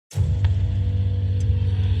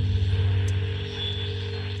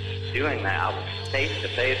doing that, I was face to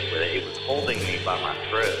face with it. It was holding me by my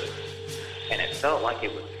throat, and it felt like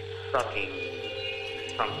it was sucking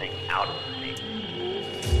something out of me.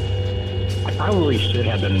 I probably should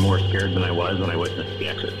have been more scared than I was when I witnessed the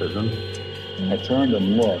exorcism. I turned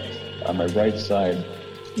and looked on my right side.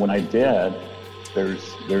 When I did,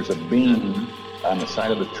 there's a beam on the side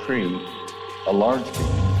of the tree, a large beam.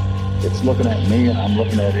 It's looking at me and I'm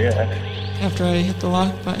looking at it. After I hit the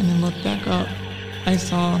lock button and looked back up, I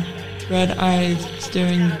saw red eyes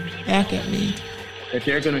staring back at me. That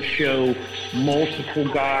they're going to show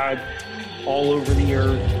multiple gods all over the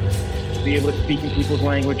earth, be able to speak in people's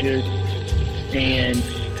languages, and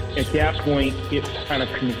at that point, it kind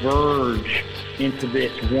of converge into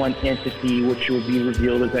this one entity, which will be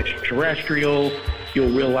revealed as extraterrestrial. You'll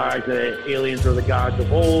realize that aliens are the gods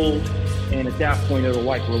of old, and at that point, it'll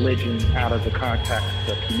wipe religion out of the context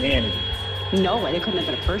of humanity. No, it couldn't have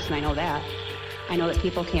been a person, I know that. I know that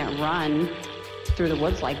people can't run through the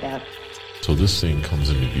woods like that. So this thing comes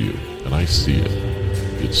into view, and I see it.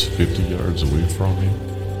 It's 50 yards away from me.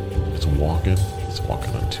 It's walking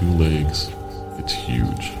on two legs. It's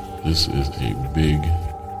huge. This is a big,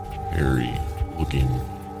 hairy-looking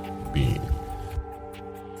being.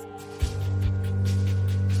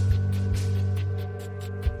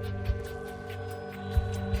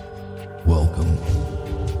 Welcome.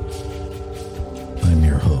 I'm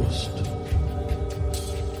your host,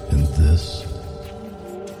 and this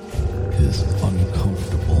is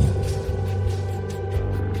Uncomfortable.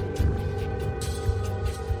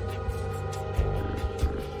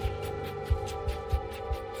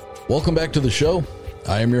 Welcome back to the show.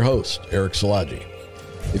 I am your host, Eric Szilagyi.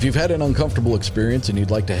 If you've had an uncomfortable experience and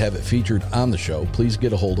you'd like to have it featured on the show, please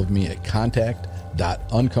get a hold of me at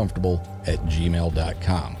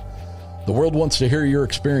contact.uncomfortable@gmail.com. The world wants to hear your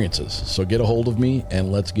experiences, so get a hold of me and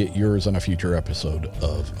let's get yours on a future episode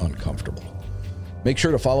of Uncomfortable. Make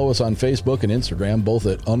sure to follow us on Facebook and Instagram, both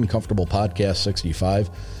at Uncomfortable Podcast 65.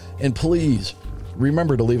 And please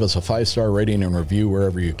remember to leave us a 5-star rating and review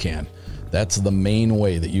wherever you can. That's the main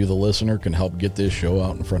way that you, the listener, can help get this show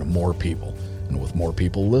out in front of more people. And with more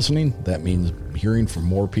people listening, that means hearing from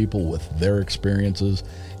more people with their experiences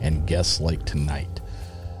and guests like tonight.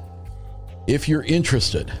 If you're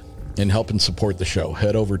interested in helping support the show,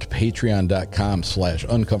 head over to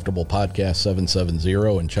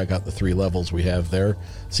patreon.com/uncomfortablepodcast770 and check out the 3 levels we have there.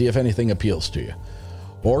 See if anything appeals to you.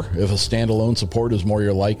 Or if a standalone support is more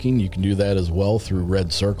your liking, you can do that as well through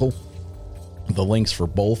Red Circle. The links for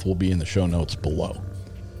both will be in the show notes below.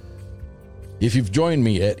 If you've joined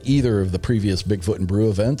me at either of the previous Bigfoot and Brew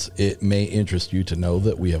events, it may interest you to know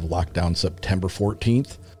that we have locked down September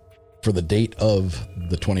 14th for the date of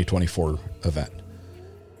the 2024 event.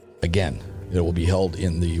 Again, it will be held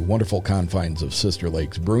in the wonderful confines of Sister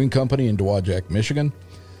Lakes Brewing Company in Dowagiac, Michigan.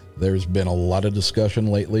 There's been a lot of discussion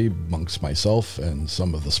lately amongst myself and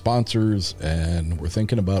some of the sponsors, and we're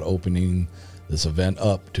thinking about opening this event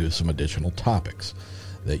up to some additional topics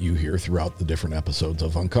that you hear throughout the different episodes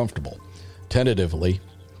of Uncomfortable. Tentatively,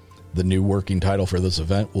 the new working title for this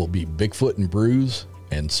event will be Bigfoot and Brews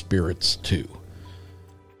and Spirits 2.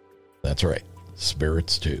 That's right,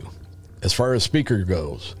 Spirits 2. As far as speaker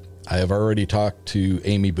goes, I have already talked to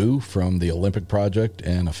Amy Boo from the Olympic Project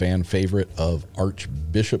and a fan favorite of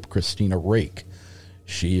Archbishop Christina Rake.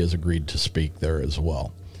 She has agreed to speak there as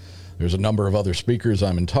well. There's a number of other speakers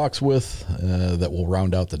I'm in talks with that will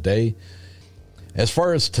round out the day. As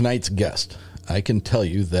far as tonight's guest, I can tell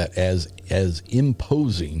you that as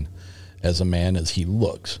imposing as a man as he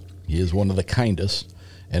looks, he is one of the kindest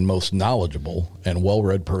and most knowledgeable and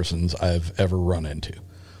well-read persons I've ever run into.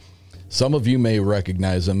 Some of you may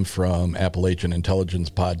recognize him from Appalachian Intelligence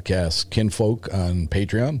Podcast Kinfolk on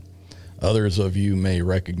Patreon. Others of you may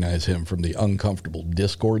recognize him from the Uncomfortable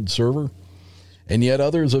Discord server. And yet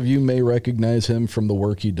others of you may recognize him from the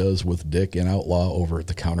work he does with Dick and Outlaw over at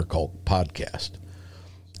the Countercult Podcast.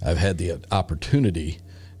 I've had the opportunity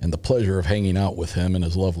and the pleasure of hanging out with him and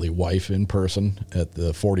his lovely wife in person at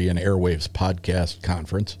the 40 and Airwaves Podcast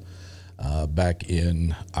Conference back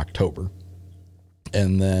in October.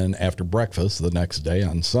 And then after breakfast the next day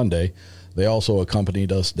on Sunday, they also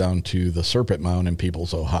accompanied us down to the Serpent Mound in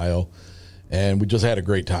Peoples, Ohio. And we just had a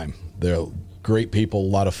great time. They're great people, a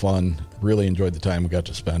lot of fun. Really enjoyed the time we got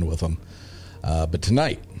to spend with them. But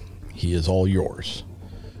tonight, he is all yours.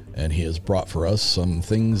 And he has brought for us some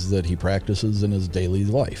things that he practices in his daily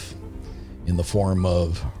life in the form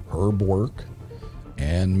of herb work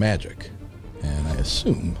and magic. And I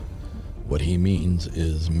assume what he means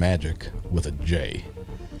is magic with a J,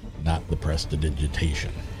 not the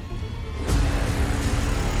prestidigitation.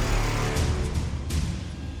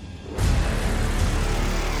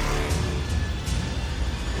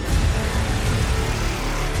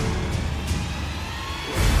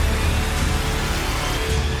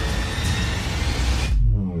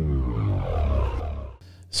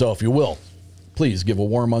 So if you will, please give a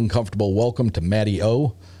warm, uncomfortable welcome to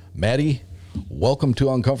Matty-O. Matty, welcome to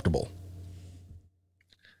Uncomfortable.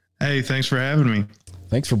 Hey, thanks for having me.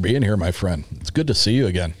 Thanks for being here, my friend. It's good to see you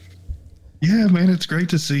again. Yeah, man, it's great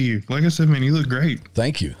to see you. Like I said, man, you look great.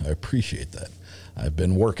 Thank you. I appreciate that. I've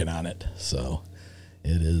been working on it, so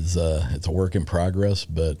it is it's a work in progress,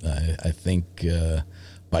 but I think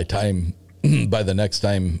by the next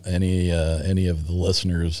time any of the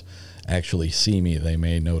listeners actually see me, they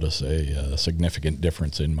may notice a significant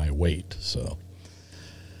difference in my weight. So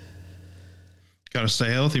gotta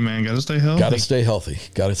stay healthy, man. Gotta stay healthy.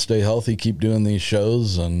 Gotta stay healthy. Keep doing these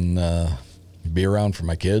shows and be around for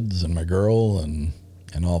my kids and my girl and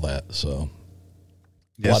all that. So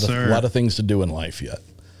yes, a lot of things to do in life yet.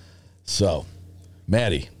 So,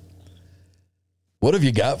 Matty, what have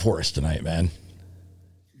you got for us tonight, man?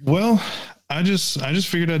 Well, I just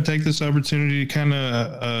figured I'd take this opportunity to kind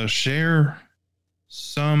of share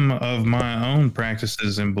some of my own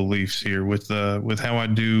practices and beliefs here with how I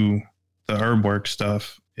do the herb work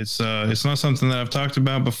stuff. It's not something that I've talked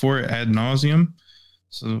about before ad nauseum,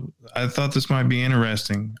 so I thought this might be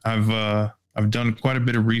interesting. I've done quite a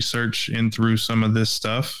bit of research in through some of this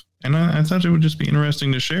stuff, and I thought it would just be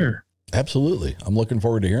interesting to share. Absolutely, I'm looking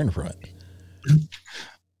forward to hearing from it.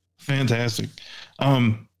 Fantastic.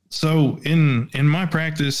 So in my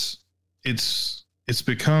practice, it's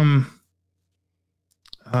become,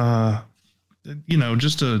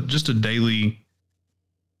 just a daily,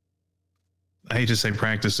 I hate to say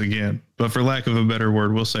practice again, but for lack of a better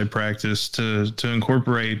word, we'll say practice to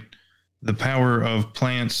incorporate the power of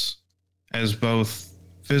plants as both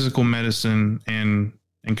physical medicine and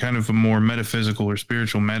kind of a more metaphysical or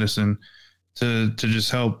spiritual medicine to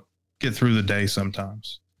just help get through the day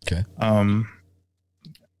sometimes. Okay.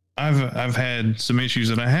 I've had some issues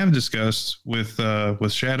that I have discussed with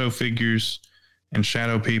shadow figures and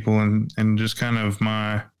shadow people and just kind of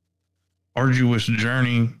my arduous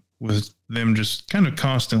journey with them just kind of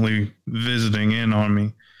constantly visiting in on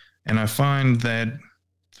me. And I find that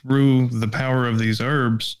through the power of these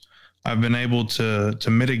herbs, I've been able to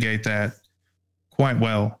mitigate that quite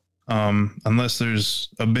well. Unless there's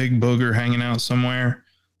a big booger hanging out somewhere,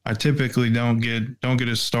 I typically don't get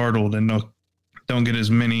as startled and don't get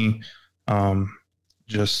as many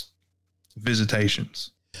just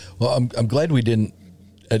visitations. Well, I'm glad we didn't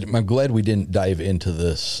dive into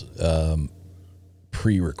this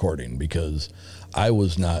pre-recording, because I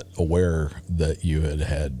was not aware that you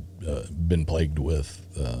had been plagued with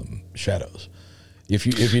shadows.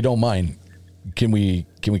 If you don't mind, can we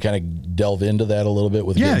kind of delve into that a little bit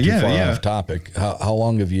with getting too far off topic? How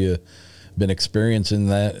long have you been experiencing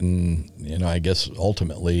that? And I guess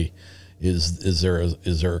ultimately, is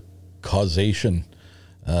there causation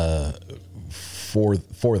for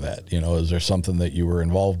that? Is there something that you were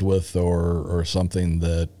involved with or something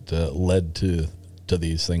that led to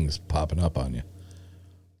these things popping up on you?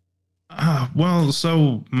 Well,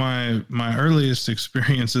 so my earliest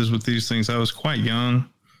experiences with these things, I was quite young.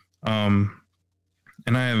 And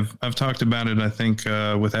I've talked about it, I think,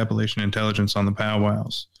 with Appalachian Intelligence on the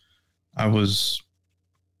powwows. I was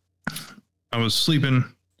sleeping.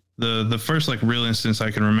 The first real instance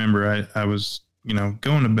I can remember, I was,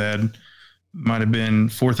 going to bed, might have been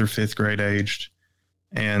 4th or 5th grade aged.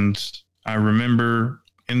 And I remember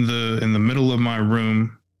in the middle of my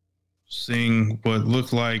room seeing what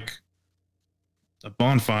looked like a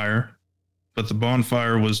bonfire, but the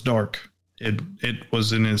bonfire was dark. It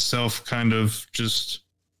was in itself kind of just,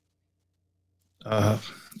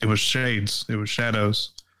 it was shades, it was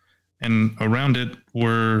shadows. And around it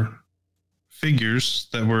were figures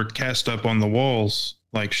that were cast up on the walls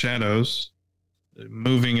like shadows,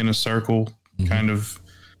 moving in a circle, kind of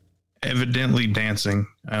evidently dancing.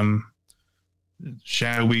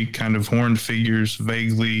 Shadowy kind of horned figures,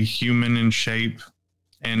 vaguely human in shape.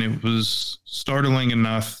 And it was startling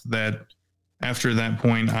enough that after that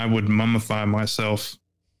point, I would mummify myself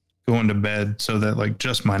going to bed so that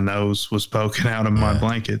just my nose was poking out of my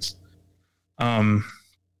blankets. And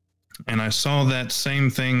I saw that same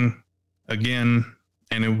thing again,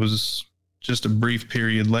 and it was just a brief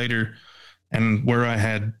period later. And where I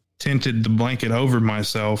had tinted the blanket over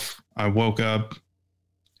myself, I woke up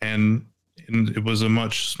and it was a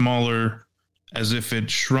much smaller, as if it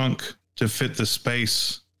shrunk to fit the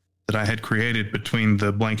space that I had created between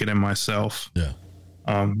the blanket and myself. Yeah.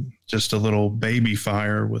 Just a little baby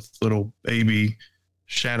fire with little baby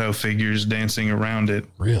shadow figures dancing around it.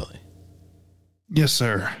 Really? Yes,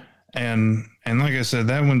 sir. And like I said,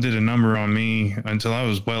 that one did a number on me until I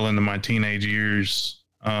was well into my teenage years.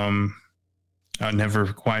 I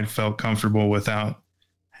never quite felt comfortable without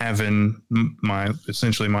having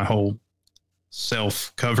essentially my whole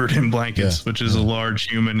self covered in blankets, which is a large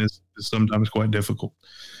human is sometimes quite difficult.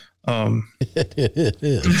 It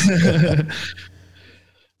is.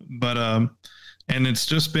 But and it's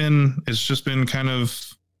just been kind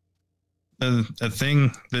of a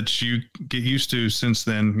thing that you get used to since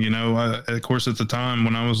then. You know, of course, at the time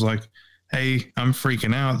when I was like, hey, I'm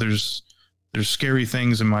freaking out, there's scary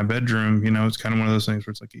things in my bedroom. You know, it's kind of one of those things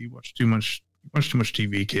where it's like, you watch too much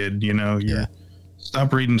TV, kid. You know,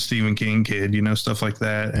 stop reading Stephen King, kid. You know, stuff like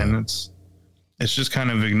that. And it's just kind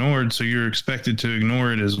of ignored. So you're expected to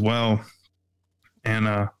ignore it as well. And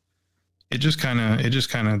it just kind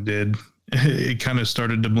of did. It kind of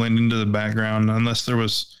started to blend into the background, unless there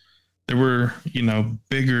were, you know,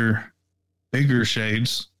 bigger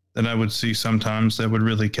shades that I would see sometimes that would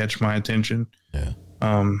really catch my attention. Yeah.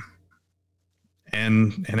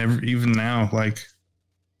 Even now, like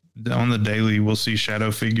on the daily, we'll see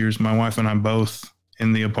shadow figures. My wife and I both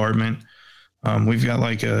in the apartment. We've got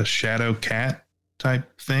like a shadow cat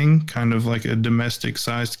type thing, kind of like a domestic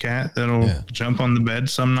sized cat that'll jump on the bed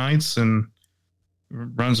some nights and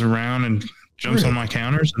runs around and jumps on my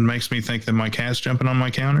counters and makes me think that my cat's jumping on my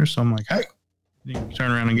counters. So I'm like, hey, you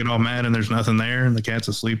turn around and get all mad and there's nothing there and the cat's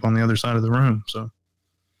asleep on the other side of the room. So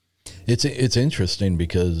it's interesting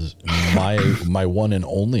because my one and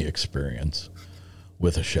only experience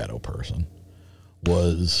with a shadow person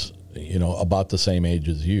was, you know, about the same age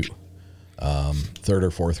as you, 3rd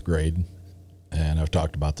or 4th grade. And I've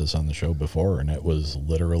talked about this on the show before, and it was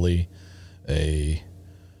literally a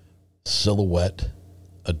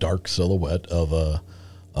dark silhouette of a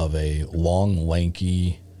long,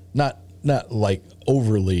 lanky, not like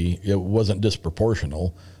overly, it wasn't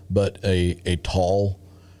disproportional, but a tall,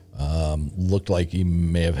 looked like he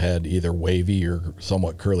may have had either wavy or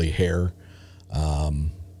somewhat curly hair.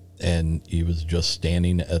 And he was just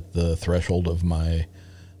standing at the threshold of my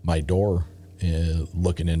door,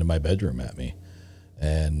 looking into my bedroom at me.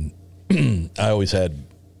 And I always had,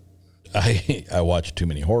 I watched too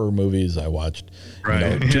many horror movies. I watched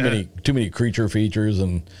too many creature features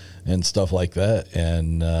and stuff like that.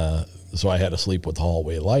 And so I had to sleep with the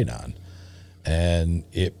hallway light on. And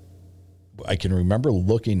I can remember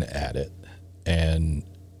looking at it, and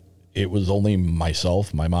it was only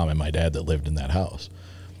myself, my mom, and my dad that lived in that house.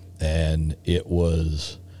 And it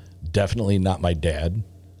was definitely not my dad.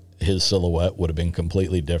 His silhouette would have been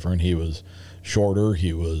completely different. He was shorter.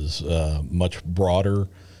 He was much broader,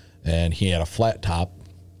 and he had a flat top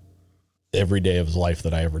every day of his life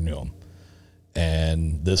that I ever knew him.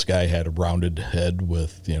 And this guy had a rounded head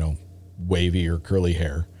with, you know, wavy or curly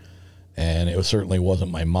hair. And it certainly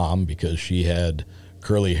wasn't my mom, because she had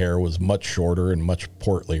curly hair, was much shorter and much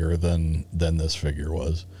portlier than this figure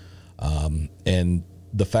was. And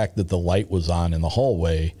the fact that the light was on in the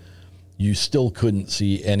hallway, you still couldn't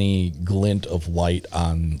see any glint of light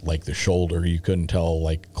on like the shoulder. You couldn't tell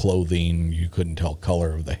like clothing. You couldn't tell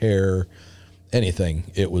color of the hair,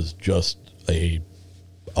 anything. It was just a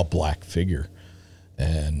black figure.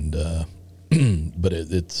 And, but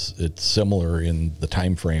it's similar in the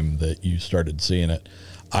time frame that you started seeing it.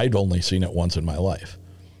 I'd only seen it once in my life.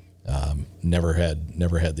 Never had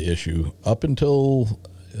the issue up until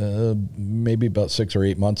maybe about 6 or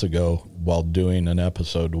 8 months ago, while doing an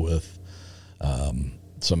episode with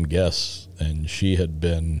some guests, and she had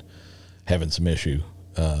been having some issue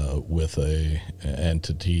with a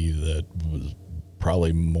entity that was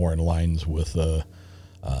probably more in lines with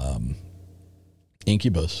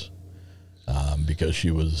incubus, because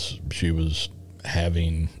she was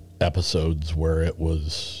having episodes where it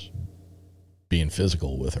was being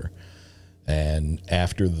physical with her. And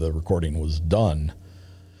after the recording was done,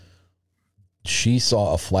 she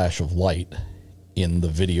saw a flash of light in the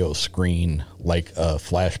video screen, like a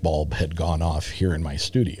flash bulb had gone off here in my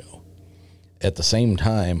studio. At the same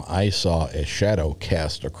time, I saw a shadow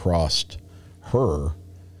cast across her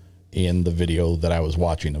in the video that I was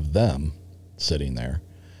watching of them sitting there.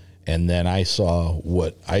 And then I saw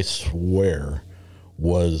what I swear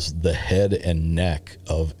was the head and neck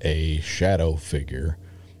of a shadow figure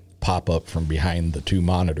pop up from behind the 2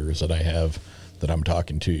 monitors that I have, that I'm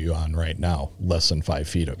talking to you on right now, less than 5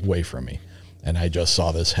 feet away from me. And I just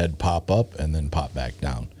saw this head pop up and then pop back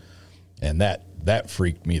down. And that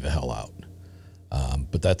freaked me the hell out.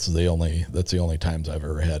 But that's the only times I've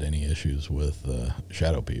ever had any issues with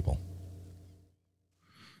shadow people.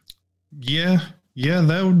 Yeah,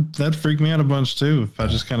 that freaked me out a bunch too. If I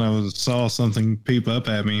just kind of saw something peep up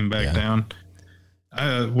at me and back down.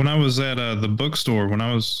 When I was at the bookstore, when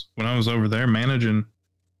I was over there managing,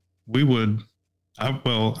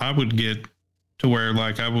 I would get to where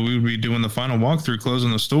like we would be doing the final walkthrough,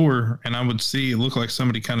 closing the store, and I would see it look like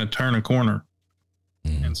somebody kind of turn a corner.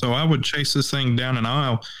 Mm-hmm. And so I would chase this thing down an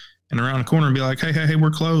aisle and around the corner and be like, hey, we're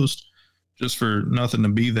closed, just for nothing to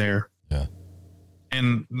be there. Yeah.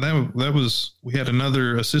 And that was, we had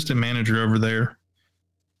another assistant manager over there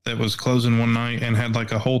that was closing one night and had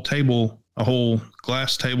like a whole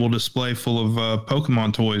glass table display full of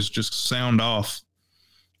Pokemon toys just sound off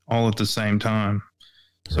all at the same time.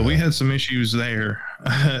 So we had some issues there.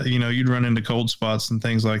 You'd run into cold spots and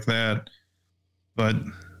things like that. But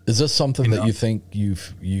is this something that you think you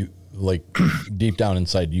like deep down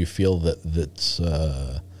inside, you feel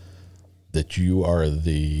that you are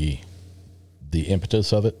the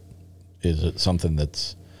impetus of it? Is it something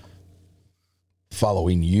that's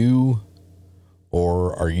following you,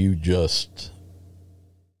 or are you just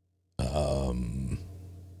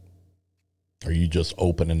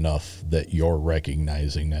open enough that you're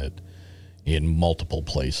recognizing it in multiple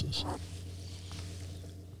places?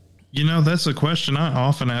 That's a question I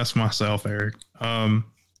often ask myself, Eric.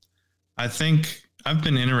 I think I've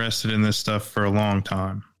been interested in this stuff for a long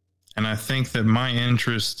time, and I think that my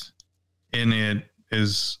interest in it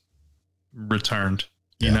is returned.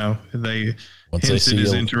 Yeah. Once they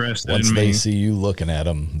see you looking at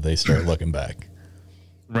them, they start looking back.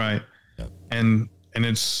 Right. Yep. And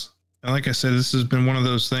it's, like I said, this has been one of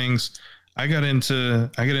those things. I got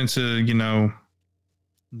into,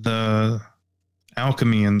 the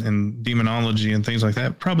alchemy and demonology and things like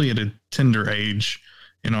that, probably at a tender age,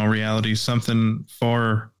 in all reality, something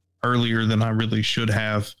far earlier than I really should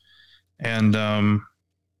have. And,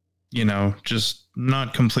 just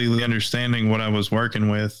not completely understanding what I was working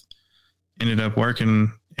with, ended up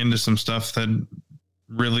working into some stuff that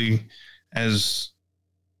really, as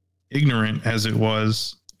ignorant as it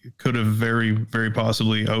was, it could have very, very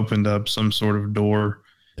possibly opened up some sort of door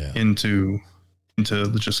into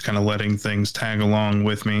just kind of letting things tag along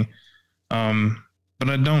with me. But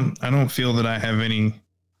I don't feel that I have any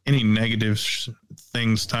negative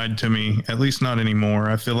things tied to me, at least not anymore.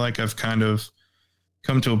 I feel like I've kind of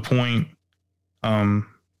come to a point in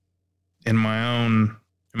my own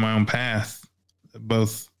path,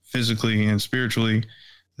 both physically and spiritually,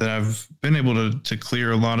 that I've been able to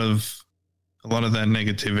clear a lot of that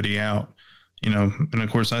negativity out, and of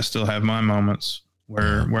course I still have my moments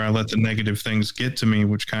where I let the negative things get to me,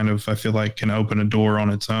 which kind of, I feel like, can open a door on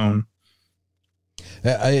its own.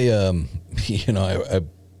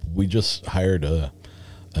 We just hired a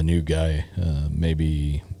new guy.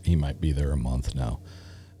 Maybe he might be there a month now.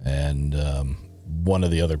 And one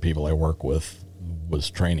of the other people I work with was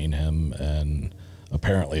training him, and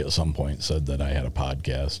apparently at some point said that I had a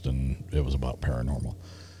podcast and it was about paranormal.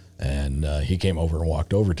 And he came over and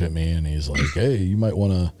walked over to me, and he's like, "Hey, you might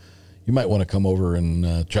want to come over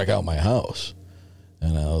and check out my house."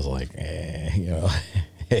 And I was like, hey,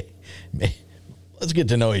 let's get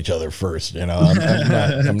to know each other first.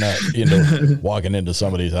 I'm not into walking into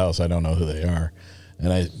somebody's house. I don't know who they are.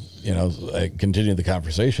 And I continued the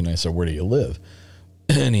conversation. I said, "Where do you live?"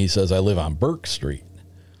 And he says, "I live on Burke Street."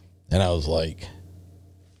 And I was like,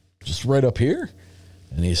 "Just right up here?"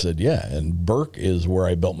 And he said, "Yeah. And Burke is where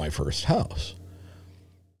I built my first house."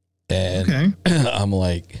 And okay. I'm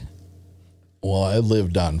like, "Well, I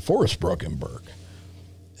lived on Forest Brook in Burke."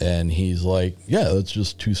 And he's like, "Yeah, that's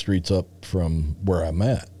just 2 streets up from where I'm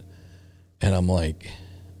at." And I'm like,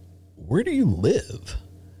 "Where do you live?"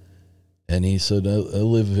 And he said, I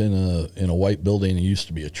live in a white building. It used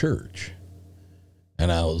to be a church."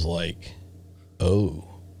 And I was like, "Oh,"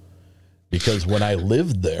 because when I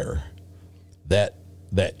lived there,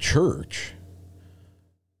 that church,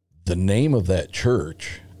 the name of that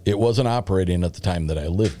church, it wasn't operating at the time that I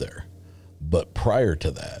lived there. But prior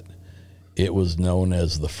to that, it was known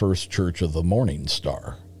as the First Church of the Morning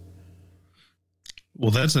Star.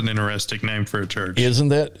 Well, that's an interesting name for a church. Isn't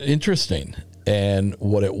that interesting? And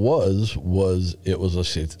what it was a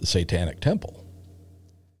satanic temple.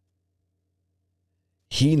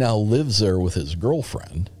 He now lives there with his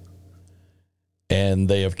girlfriend, and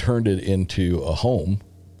they have turned it into a home,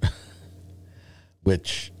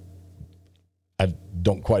 which I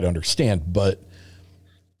don't quite understand, but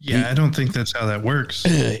yeah, I don't think that's how that works.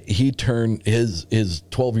 He turned his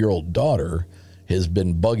 12-year-old daughter has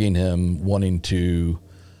been bugging him, wanting to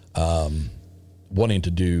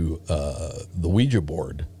do the Ouija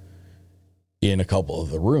board in a couple of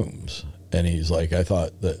the rooms. And he's like, I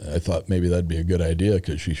thought maybe that'd be a good idea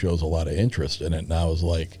because she shows a lot of interest in it. And I was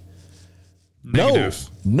like, negative.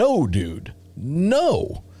 No, dude,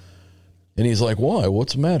 no. And he's like, "Why?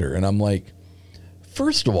 What's the matter?" And I'm like,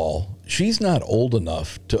 first of all, she's not old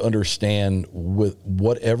enough to understand with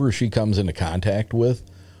whatever she comes into contact with,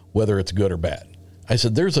 whether it's good or bad. I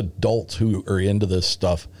said, there's adults who are into this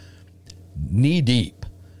stuff knee deep,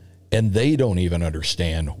 and they don't even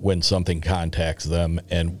understand when something contacts them,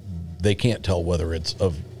 and they can't tell whether it's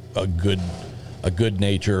of a good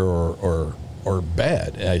nature or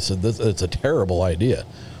bad. And I said, it's a terrible idea.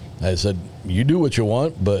 I said, you do what you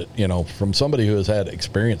want, but from somebody who has had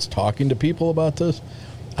experience talking to people about this,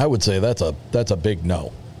 I would say that's a big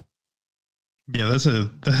no. Yeah, that's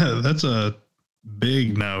a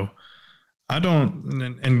big no. I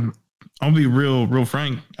don't, and I'll be real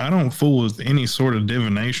frank, I don't fool with any sort of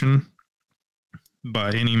divination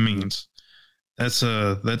by any means. That's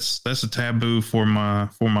a taboo for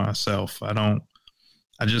myself.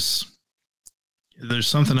 There's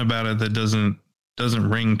something about it that doesn't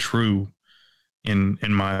ring true in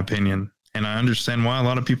my opinion. And I understand why a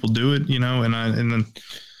lot of people do it, and then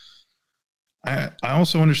I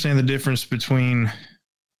also understand the difference between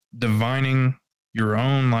divining your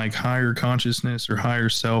own like higher consciousness or higher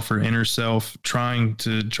self or inner self, trying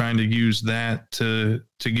to use that to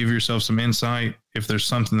give yourself some insight if there's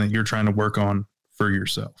something that you're trying to work on for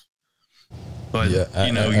yourself. But yeah, I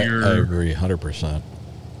agree 100%.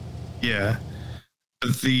 Yeah.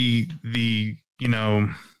 But the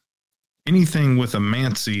anything with a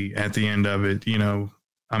mancy at the end of it,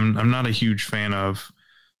 I'm not a huge fan of.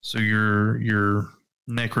 So your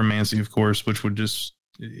necromancy, of course, which would just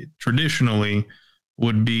traditionally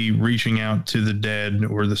would be reaching out to the dead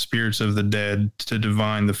or the spirits of the dead to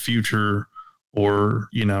divine the future, or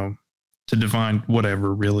to divine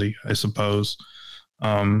whatever, really, I suppose.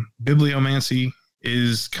 Bibliomancy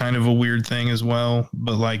is kind of a weird thing as well,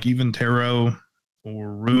 but like even tarot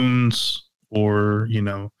or runes or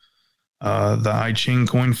the I Ching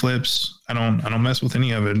coin flips, I don't mess with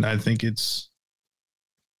any of it. I think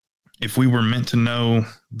if we were meant to know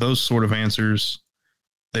those sort of answers,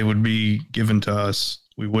 they would be given to us.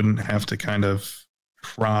 We wouldn't have to kind of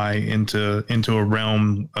pry into a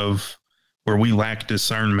realm of where we lack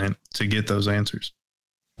discernment to get those answers.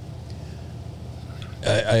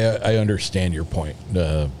 I understand your point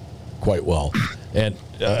quite well. And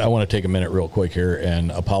I want to take a minute real quick here and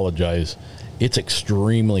apologize. It's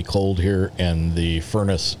extremely cold here, and the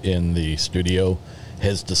furnace in the studio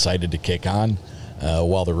has decided to kick on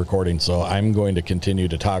while they're recording. So I'm going to continue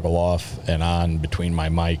to toggle off and on between my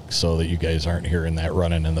mic so that you guys aren't hearing that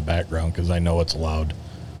running in the background, because I know it's loud.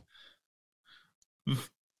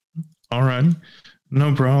 All right.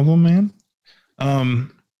 No problem, man.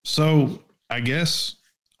 So I guess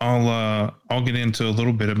I'll get into a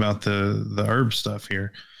little bit about the herb stuff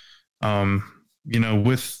here.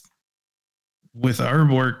 With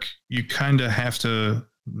herb work, you kind of have to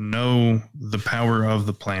know the power of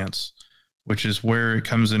the plants, which is where it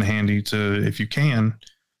comes in handy to, if you can,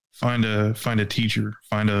 find a teacher,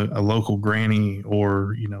 find a local granny,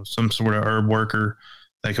 or some sort of herb worker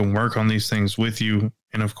that can work on these things with you.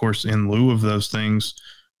 And of course, in lieu of those things,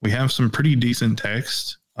 we have some pretty decent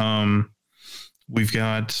text. We've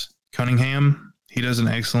got Cunningham. He does an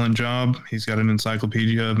excellent job. He's got an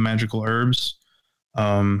encyclopedia of magical herbs,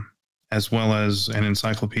 as well as an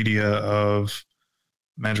encyclopedia of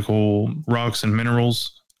magical rocks and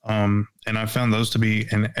minerals. And I found those to be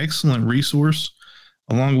an excellent resource,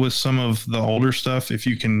 along with some of the older stuff. If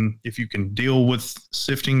you can deal with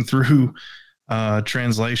sifting through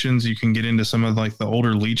translations, you can get into some of like the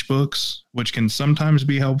older leech books, which can sometimes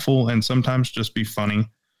be helpful and sometimes just be funny.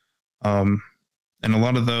 And a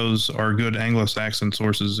lot of those are good Anglo-Saxon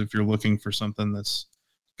sources if you're looking for something that's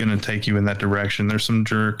going to take you in that direction. There's some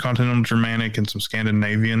continental Germanic and some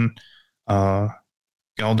Scandinavian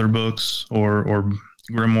Galder books or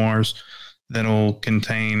grimoires that'll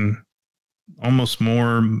contain almost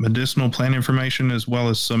more medicinal plant information, as well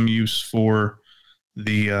as some use for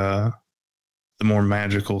the more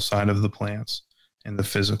magical side of the plants and the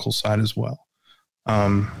physical side as well.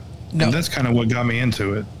 And that's kind of what got me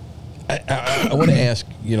into it. I want to ask,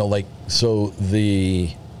 so the,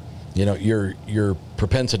 your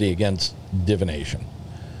propensity against divination.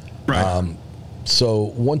 Right.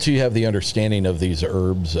 So once you have the understanding of these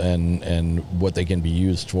herbs and what they can be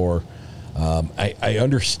used for, I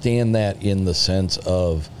understand that in the sense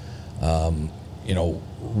of,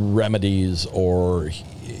 remedies or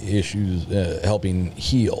issues, helping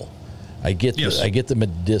heal. I get the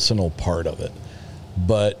medicinal part of it,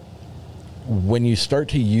 but when you start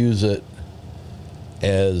to use it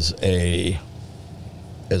as a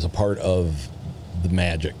part of the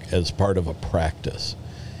magic, as part of a practice,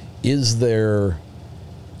 is there,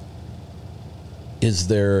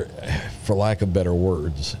 for lack of better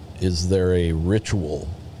words, is there a ritual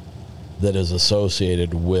that is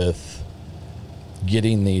associated with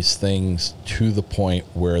getting these things to the point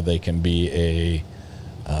where they can be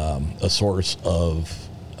a source of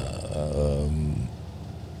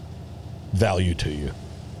value to you.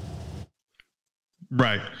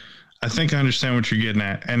 Right. I think I understand what you're getting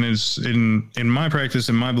at. And it's in my practice,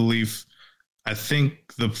 in my belief, I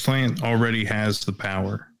think the plant already has the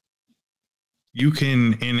power. You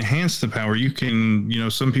can enhance the power. You can,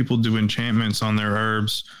 some people do enchantments on their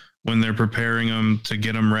herbs when they're preparing them to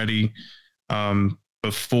get them ready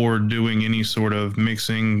before doing any sort of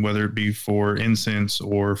mixing, whether it be for incense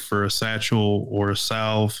or for a satchel or a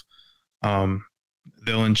salve.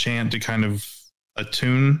 They'll enchant to kind of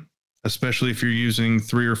attune, especially if you're using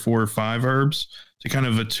 3 or 4 or 5 herbs, to kind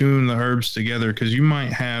of attune the herbs together, because you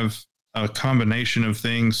might have a combination of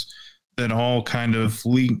things that all kind of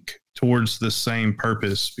link towards the same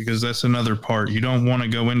purpose, because that's another part. You don't want to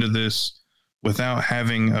go into this without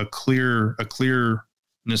having a clear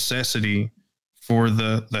necessity for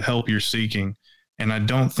the help you're seeking. And I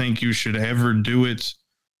don't think you should ever do it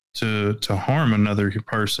to harm another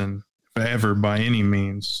person, ever, by any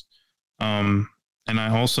means. And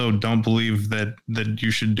I also don't believe that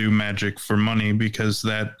you should do magic for money, because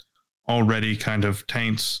that already kind of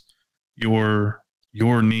taints your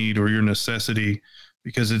need or your necessity,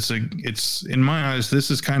 because it's in my eyes,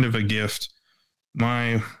 this is kind of a gift.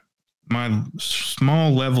 My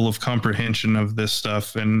small level of comprehension of this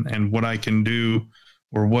stuff and what I can do,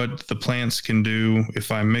 or what the plants can do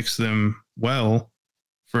if I mix them well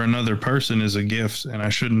for another person, is a gift, and I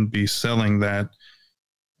shouldn't be selling that.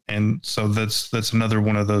 And so that's another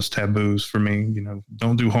one of those taboos for me.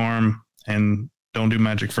 Don't do harm and don't do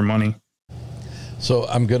magic for money. So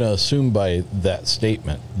I'm going to assume by that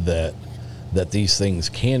statement that these things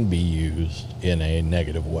can be used in a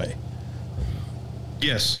negative way.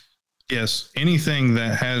 Yes. Anything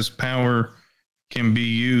that has power can be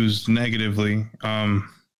used negatively. I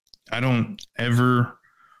don't ever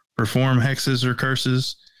perform hexes or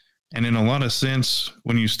curses. And in a lot of sense,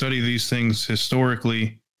 when you study these things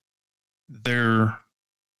historically, they're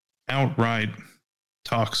outright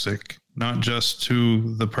toxic, not just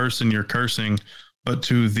to the person you're cursing, but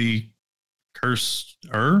to the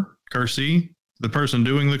cursee, the person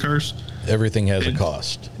doing the curse. Everything has a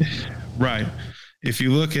cost. Right. If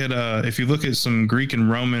you look at some Greek and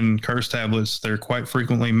Roman curse tablets, they're quite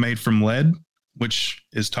frequently made from lead, which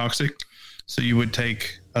is toxic. So you would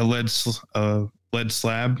take a lead slab,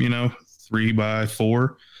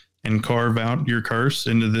 3x4, and carve out your curse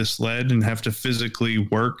into this lead, and have to physically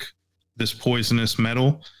work this poisonous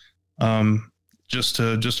metal just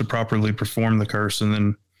to properly perform the curse, and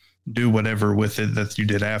then do whatever with it that you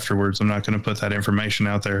did afterwards. I'm not going to put that information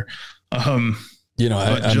out there. I'm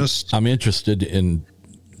interested in,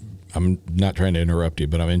 I'm not trying to interrupt you,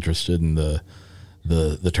 but I'm interested in the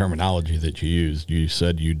terminology that you used. You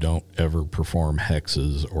said you don't ever perform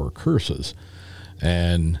hexes or curses.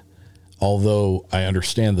 And although I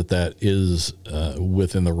understand that is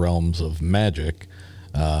within the realms of magic,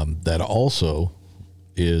 that also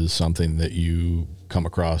is something that you come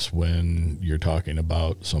across when you're talking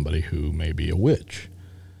about somebody who may be a witch.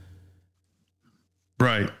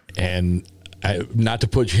 Right. And not to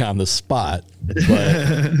put you on the spot,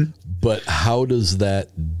 but how does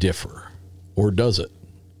that differ, or does it?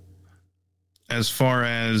 As far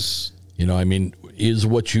as, is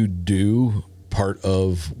what you do part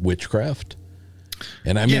of witchcraft?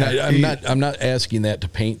 And I mean, I'm not asking that to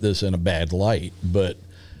paint this in a bad light, but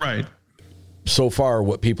right. So far,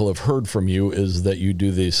 what people have heard from you is that you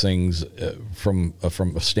do these things from a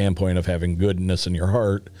standpoint of having goodness in your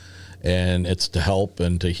heart, and it's to help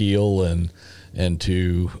and to heal and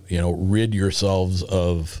to rid yourselves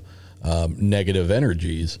of negative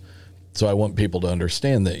energies. So I want people to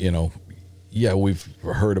understand that we've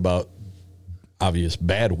heard about obvious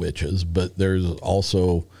bad witches, but there's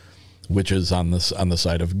also witches on the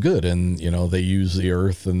side of good, and they use the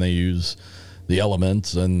earth and they use the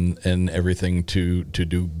elements and everything to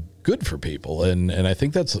do good for people. And I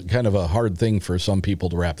think that's kind of a hard thing for some people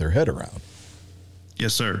to wrap their head around.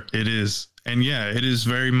 Yes, sir. It is. And it is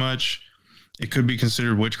very much, it could be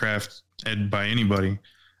considered witchcraft by anybody.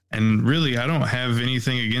 And really, I don't have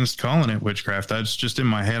anything against calling it witchcraft. That's just in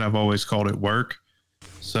my head. I've always called it work.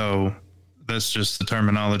 So that's just the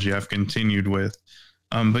terminology I've continued with.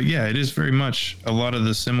 But it is very much a lot of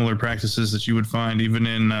the similar practices that you would find even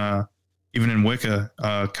in Wicca.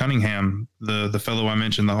 Cunningham, the fellow I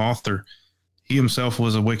mentioned, the author, he himself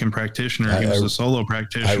was a Wiccan practitioner. He was a solo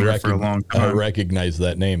practitioner for a long time. I recognize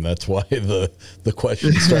that name. That's why the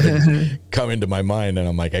question started coming to my mind, and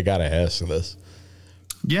I'm like, I got to ask this.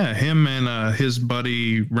 Yeah, him and his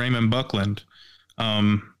buddy Raymond Buckland.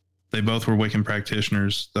 They both were Wiccan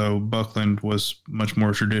practitioners, though Buckland was much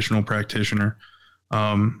more traditional practitioner.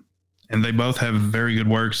 And they both have very good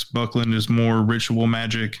works. Buckland is more ritual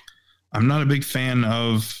magic. I'm not a big fan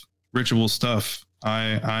of ritual stuff.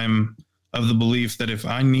 I'm of the belief that if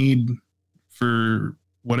I need, for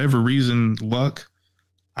whatever reason, luck,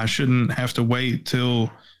 I shouldn't have to wait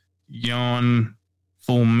till yawn,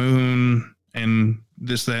 full moon, and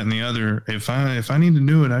this, that, and the other. If I need to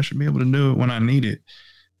do it, I should be able to do it when I need it.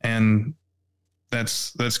 And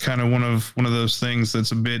that's kind of one of those things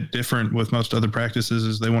that's a bit different with most other practices,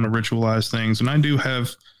 is they want to ritualize things. And I do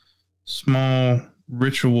have small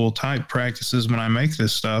ritual type practices when I make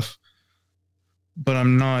this stuff, but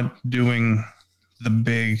I'm not doing the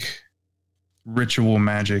big ritual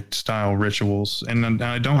magic style rituals. And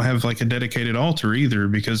I don't have like a dedicated altar either,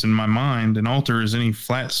 because in my mind, an altar is any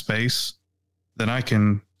flat space that I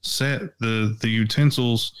can set the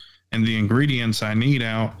utensils and the ingredients I need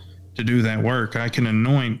out to do that work. I can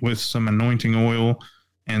anoint with some anointing oil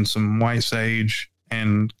and some white sage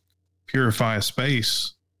and purify a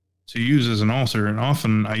space to use as an altar. And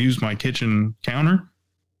often I use my kitchen counter,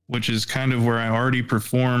 which is kind of where I already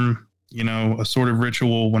perform, a sort of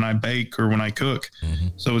ritual when I bake or when I cook. Mm-hmm.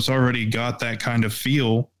 So it's already got that kind of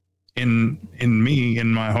feel in me,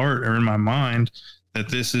 in my heart or in my mind, that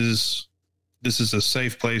this is a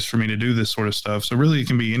safe place for me to do this sort of stuff. So really it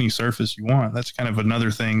can be any surface you want. That's kind of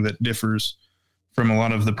another thing that differs from a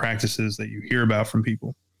lot of the practices that you hear about from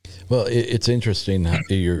people. Well, it's interesting how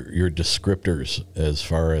your descriptors as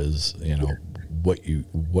far as, what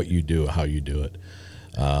you do, how you do it.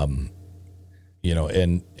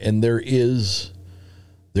 And there is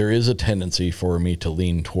a tendency for me to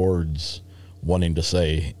lean towards wanting to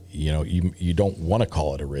say, you don't want to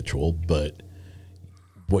call it a ritual, but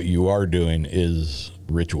what you are doing is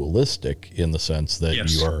ritualistic in the sense that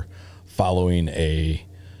yes, you are following a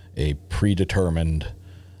predetermined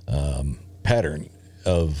pattern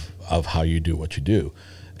of how you do what you do.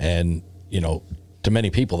 And, to many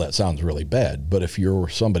people that sounds really bad, but if you're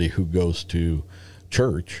somebody who goes to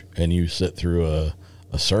church and you sit through a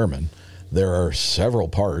sermon, there are several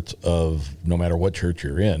parts of, no matter what church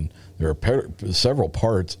you're in, there are several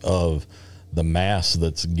parts of the mass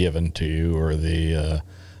that's given to you, or the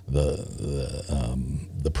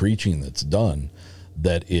preaching that's done,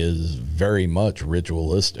 that is very much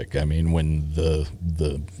ritualistic. I mean, when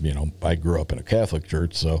I grew up in a Catholic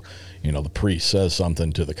church, so, the priest says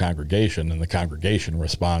something to the congregation and the congregation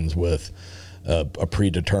responds with a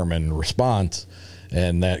predetermined response,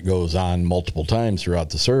 and that goes on multiple times throughout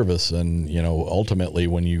the service. And, ultimately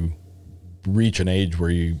when you reach an age where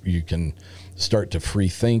you can start to free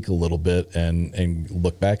think a little bit and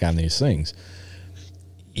look back on these things,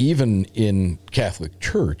 even in Catholic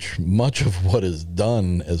Church, much of what is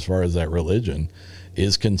done as far as that religion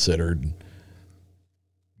is considered,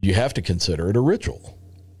 you have to consider it a ritual.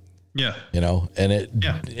 Yeah.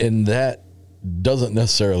 And that doesn't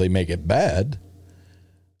necessarily make it bad,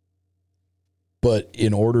 but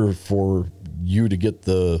in order for you to get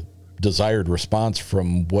the desired response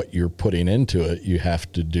from what you're putting into it, you have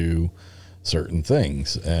to do certain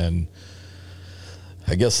things. And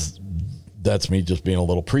I guess that's me just being a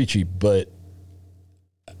little preachy, but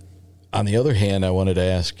on the other hand, I wanted to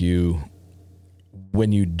ask you,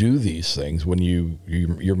 when you do these things, when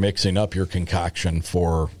you're mixing up your concoction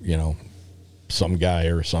for, some guy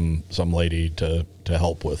or some lady to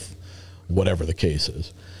help with whatever the case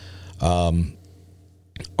is,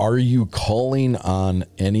 are you calling on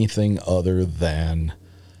anything other than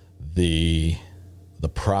the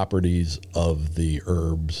properties of the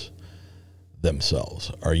herbs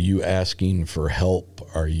themselves? Are you asking for help?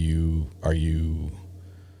 Are you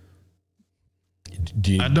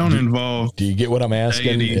do you get what I'm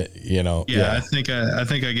asking? Deity. Yeah. I think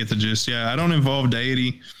I get the gist. Yeah. I don't involve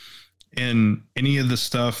deity in any of the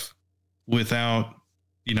stuff without,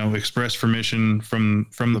 express permission from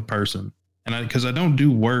the person. And because I don't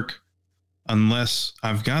do work unless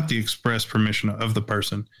I've got the express permission of the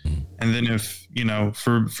person. Mm-hmm. And then if,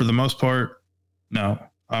 for the most part, no,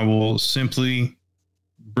 I will simply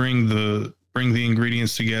bring the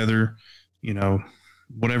ingredients together,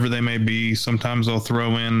 whatever they may be. Sometimes I'll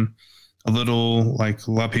throw in a little like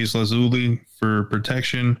lapis lazuli for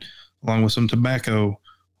protection, along with some tobacco,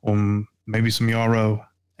 maybe some yarrow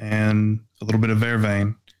and a little bit of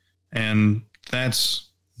vervain. And that's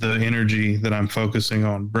the energy that I'm focusing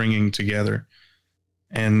on bringing together.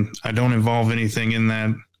 And I don't involve anything in that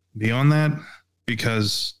beyond that,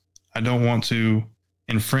 because I don't want to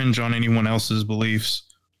infringe on anyone else's beliefs,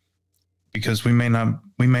 because we may not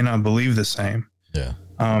believe the same. Yeah.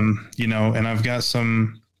 You know, and I've got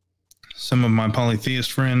some of my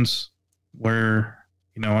polytheist friends where,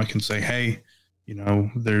 you know, I can say, hey, you know,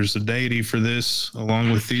 there's a deity for this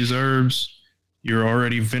along with these herbs. You're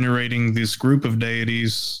already venerating this group of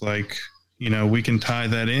deities. Like, you know, we can tie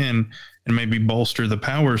that in and maybe bolster the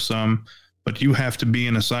power some, but you have to be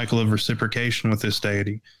in a cycle of reciprocation with this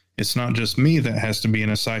deity. It's not just me that has to be in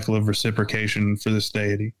a cycle of reciprocation for this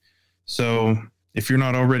deity. So if you're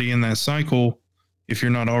not already in that cycle, if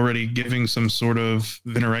you're not already giving some sort of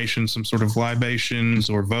veneration, some sort of libations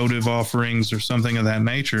or votive offerings or something of that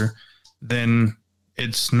nature, then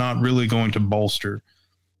it's not really going to bolster.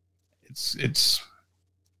 Does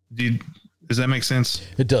that make sense?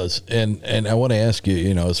 It does. And I want to ask you,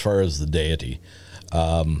 you know, as far as the deity,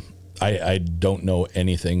 I don't know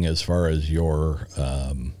anything as far as your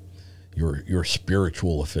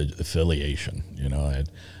spiritual affiliation. You know,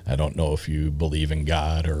 I don't know if you believe in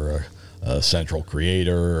God or a central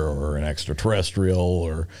creator or an extraterrestrial,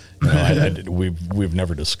 or, you know, we've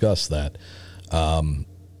never discussed that.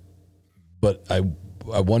 But I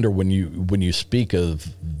wonder when you speak of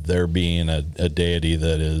there being a deity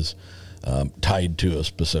that is tied to a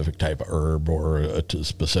specific type of herb or to a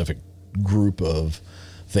specific group of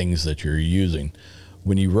things that you're using.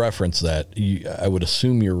 When you reference that, I would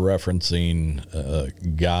assume you're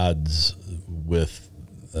referencing gods with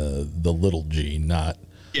the little g, not...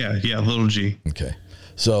 Yeah, little g. Okay.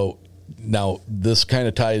 So now this kind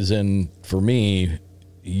of ties in, for me,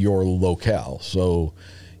 your locale. So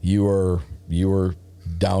you were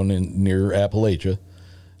down near Appalachia.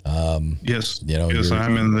 Yes. You know, yes,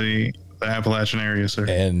 I'm in the Appalachian area, sir.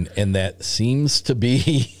 And that seems to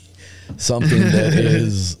be something that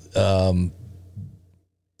is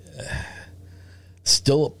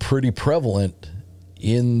still pretty prevalent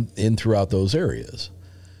in throughout those areas.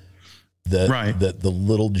 That the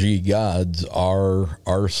little g gods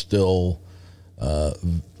are still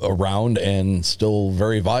around and still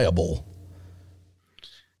very viable.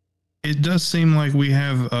 It does seem like we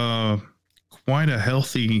have quite a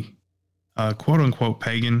healthy quote unquote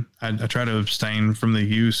pagan. I try to abstain from the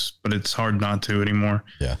use, but it's hard not to anymore.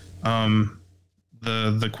 Yeah.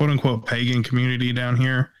 The quote unquote pagan community down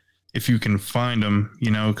here, if you can find them,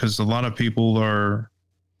 you know, because a lot of people are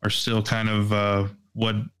still kind of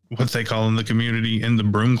what they call in the community in the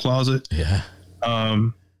broom closet. Yeah.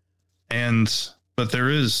 But there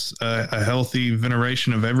is a healthy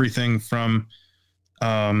veneration of everything from,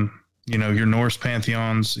 you know, your Norse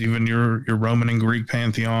pantheons, even your Roman and Greek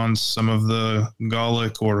pantheons, some of the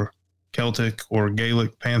Gallic or Celtic or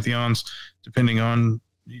Gaelic pantheons, depending on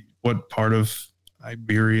what part of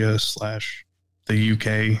Iberia / the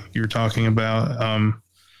UK you're talking about.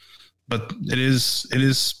 But it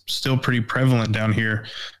is still pretty prevalent down here.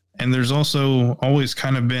 And there's also always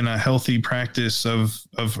kind of been a healthy practice of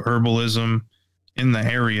herbalism in the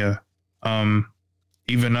area,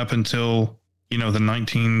 even up until, you know, the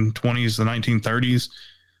 1920s, the 1930s.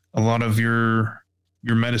 A lot of your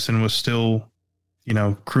medicine was still, you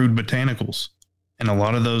know, crude botanicals. And a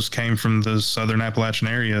lot of those came from the southern Appalachian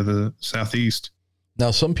area, the southeast.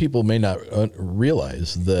 Now, some people may not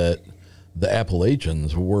realize that the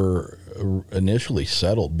Appalachians were initially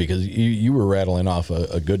settled, because you were rattling off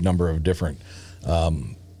a good number of different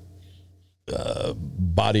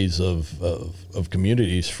bodies of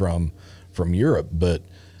communities from Europe. But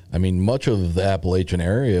I mean, much of the Appalachian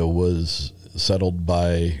area was settled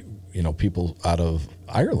by, you know, people out of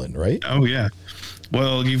Ireland, right? Oh yeah.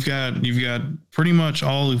 Well, you've got pretty much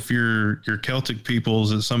all of your Celtic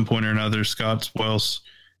peoples at some point or another, Scots, Welsh,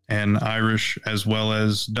 and Irish, as well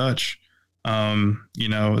as Dutch. You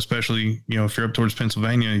know, especially, you know, if you're up towards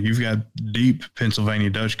Pennsylvania, you've got deep Pennsylvania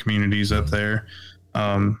Dutch communities up there.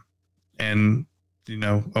 And, you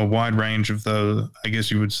know, a wide range of the, I guess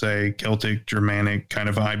you would say, Celtic, Germanic, kind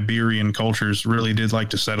of Iberian cultures really did like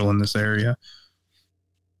to settle in this area.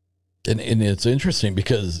 And it's interesting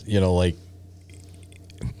because, you know, like,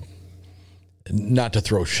 not to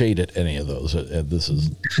throw shade at any of those. This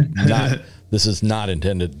is not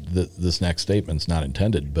intended. This next statement's not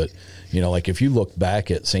intended. But, you know, like if you look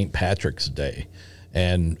back at St. Patrick's Day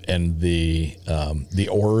and the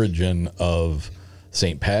origin of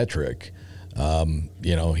St. Patrick,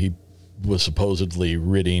 you know, he was supposedly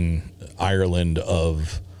ridding Ireland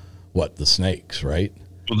of the snakes, right?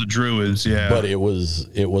 Well, the Druids, yeah. But it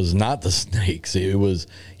was not the snakes. He was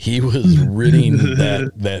ridding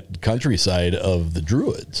that countryside of the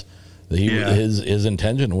Druids. His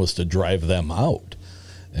intention was to drive them out.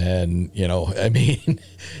 And, I mean,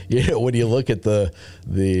 when you look at the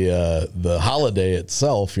holiday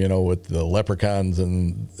itself, with the leprechauns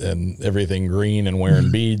and everything green and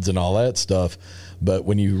wearing beads and all that stuff. But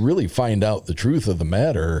when you really find out the truth of the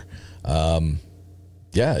matter,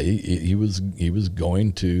 he was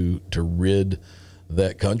going to rid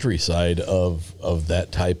that countryside of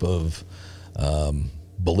that type of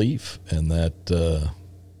belief, and that's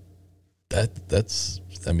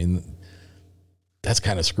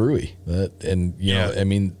kind of screwy. I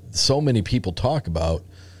mean, so many people talk about,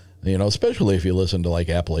 especially if you listen to like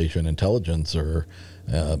Appalachian Intelligence or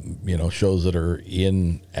shows that are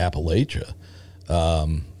in Appalachia.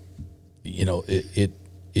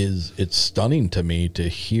 It's stunning to me to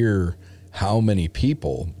hear how many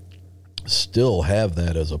people still have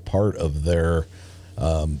that as a part of their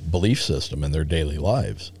belief system in their daily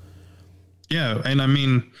lives. Yeah. And I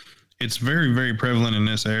mean, it's very, very prevalent in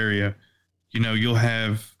this area. You'll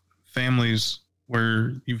have families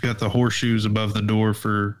where you've got the horseshoes above the door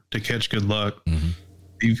to catch good luck. Mm-hmm.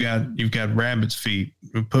 You've got rabbit's feet.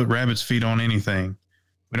 We put rabbit's feet on anything.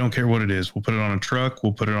 We don't care what it is. We'll put it on a truck.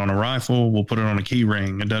 We'll put it on a rifle. We'll put it on a key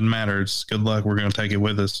ring. It doesn't matter. It's good luck. We're going to take it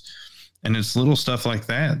with us. And it's little stuff like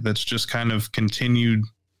that that's just kind of continued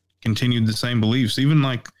the same beliefs. Even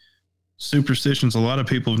like superstitions a lot of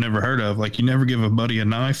people have never heard of. Like, you never give a buddy a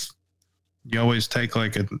knife. You always take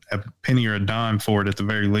like a penny or a dime for it at the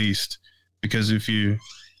very least, because if you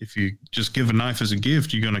just give a knife as a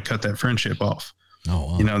gift, you're going to cut that friendship off.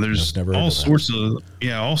 Oh, wow. There's all sorts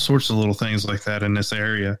of little things like that in this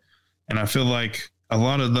area. And I feel like a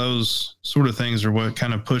lot of those sort of things are what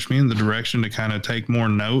kind of pushed me in the direction to kind of take more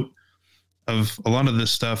note of a lot of this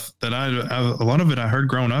stuff that a lot of it I heard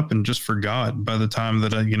growing up and just forgot by the time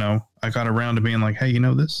that I got around to being like, hey,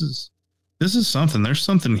 this is something, there's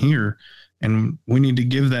something here. And we need to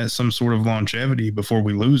give that some sort of longevity before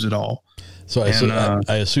we lose it all. So I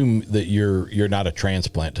assume that you're not a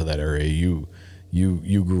transplant to that area. You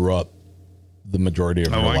grew up the majority of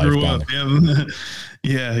your life. I grew up.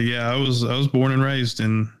 Yeah. Yeah. I was born and raised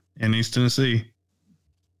in East Tennessee.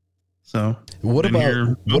 So what about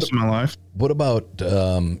here most of my life? What about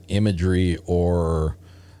imagery or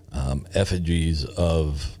effigies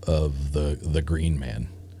of the Green Man?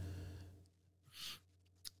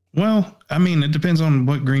 Well, I mean, it depends on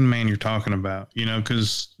what Green Man you're talking about,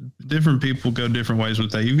 because different people go different ways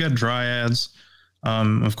with that. You've got dryads.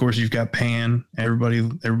 Of course, you've got Pan.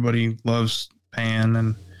 Everybody loves Pan.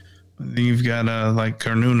 And then you've got like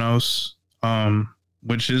Carnunos,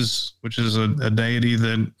 which is a deity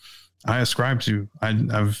that I ascribe to.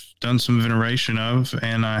 I've done some veneration of,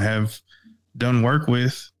 and I have done work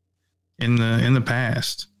with in the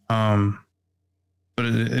past. But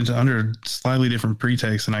it's under slightly different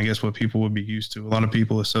pretext than I guess what people would be used to. A lot of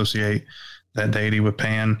people associate that deity with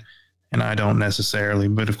Pan, and I don't necessarily.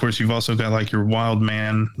 But of course, you've also got like your wild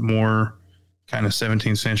man, more kind of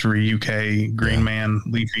 17th century UK green man,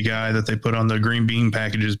 leafy guy that they put on the green bean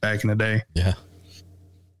packages back in the day. Yeah.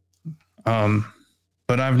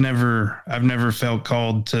 But I've never felt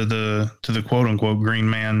called to the quote unquote green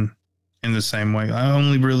man in the same way. I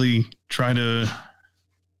only really try to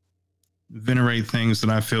venerate things that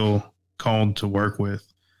I feel called to work with.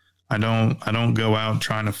 I don't go out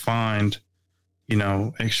trying to find,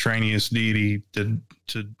 extraneous deity to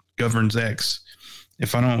governs X.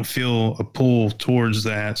 If I don't feel a pull towards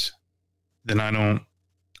that, then I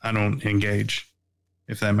don't engage,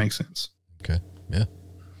 if that makes sense. Okay. Yeah.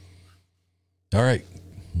 All right.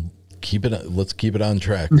 Let's keep it on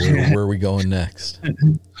track. Where are we going next?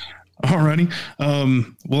 Alrighty.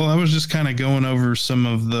 Well, I was just kind of going over some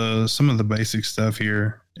of the basic stuff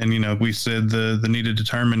here. And, we said the need to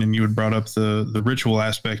determine, and you had brought up the ritual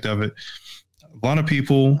aspect of it. A lot of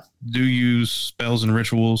people do use spells and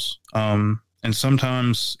rituals. And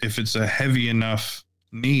sometimes if it's a heavy enough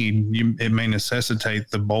need, it may necessitate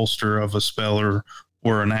the bolster of a spell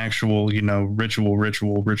or an actual,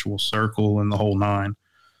 ritual circle and the whole nine.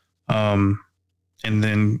 And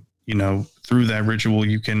then, through that ritual,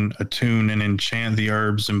 you can attune and enchant the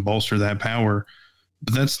herbs and bolster that power,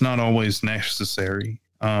 but that's not always necessary.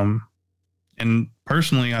 And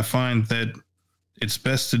personally, I find that it's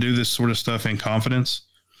best to do this sort of stuff in confidence.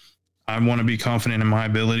 I want to be confident in my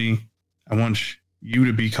ability. I want you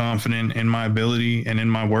to be confident in my ability and in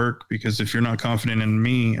my work, because if you're not confident in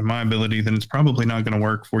me and my ability, then it's probably not going to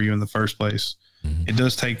work for you in the first place. Mm-hmm. It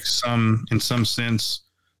does take in some sense,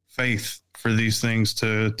 faith for these things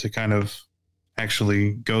to kind of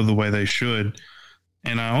actually go the way they should.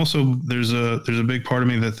 And I also, there's a big part of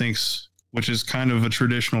me that thinks, which is kind of a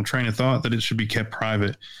traditional train of thought, that it should be kept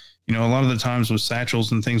private. You know, a lot of the times with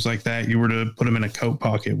satchels and things like that, you were to put them in a coat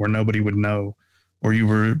pocket where nobody would know, or you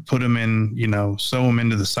were put them in, you know, sew them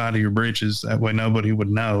into the side of your breeches. That way nobody would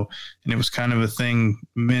know. And it was kind of a thing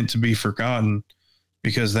meant to be forgotten,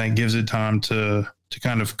 because that gives it time to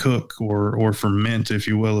kind of cook or ferment, if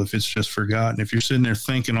you will, if it's just forgotten. If you're sitting there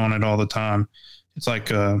thinking on it all the time, it's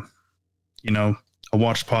like, you know, a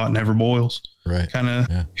watched pot never boils. Right. Kind of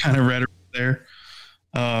rhetoric there.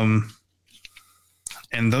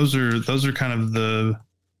 And those are kind of the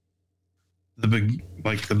big,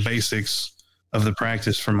 like the basics of the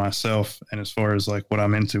practice for myself. And as far as like what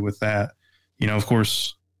I'm into with that, you know, of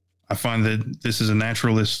course, I find that this is a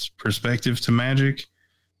naturalist perspective to magic.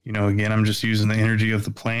 You know, again, I'm just using the energy of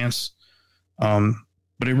the plants,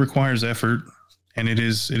 but it requires effort, and it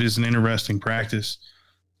is an interesting practice.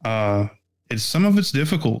 Some of it's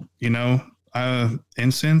difficult, you know.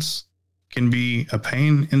 Incense can be a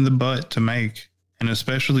pain in the butt to make, and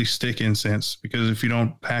especially stick incense, because if you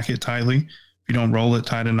don't pack it tightly, if you don't roll it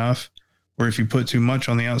tight enough, or if you put too much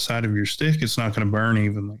on the outside of your stick, it's not going to burn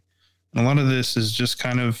evenly. And a lot of this is just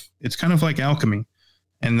it's kind of like alchemy.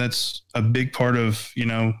 And that's a big part of, you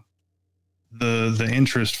know, the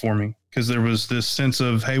interest for me, because there was this sense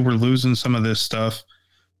of, hey, we're losing some of this stuff,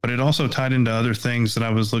 but it also tied into other things that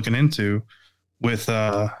I was looking into with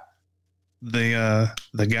the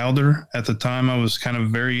Galder. At the time, I was kind of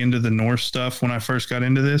very into the Norse stuff when I first got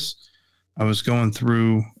into this. I was going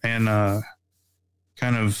through and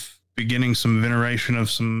kind of beginning some veneration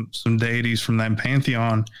of some deities from that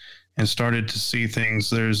pantheon, and started to see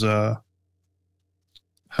things. There's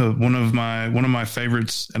one of my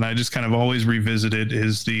favorites, and I just kind of always revisit it,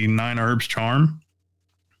 is the 9 Herbs Charm,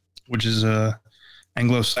 which is a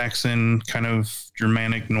Anglo-Saxon kind of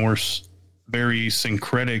Germanic Norse, very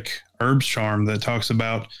syncretic herbs charm that talks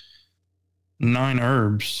about 9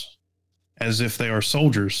 herbs as if they are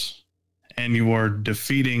soldiers, and you are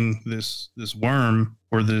defeating this worm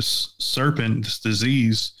or this serpent, this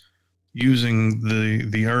disease, using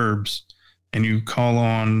the herbs, and you call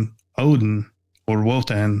on Odin or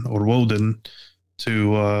Wotan or Woden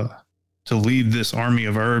to lead this army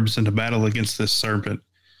of herbs into battle against this serpent.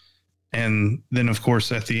 And then, of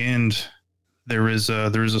course, at the end, there is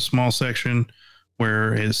a small section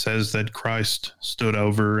where it says that Christ stood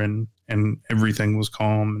over and everything was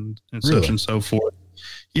calm and Really? such and so forth.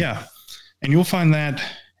 Yeah. And you'll find that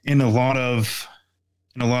in a lot of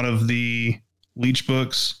the leech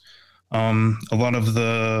books, a lot of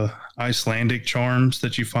the Icelandic charms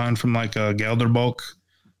that you find from like a Galderbulk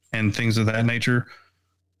and things of that nature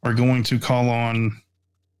are going to call on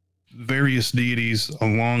various deities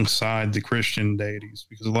alongside the Christian deities,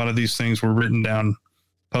 because a lot of these things were written down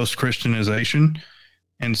post-Christianization.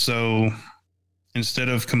 And so instead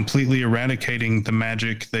of completely eradicating the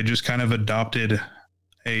magic, they just kind of adopted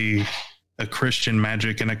a Christian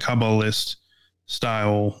magic and a Kabbalist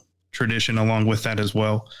style tradition along with that as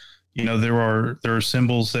well. You know, there are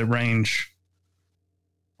symbols that range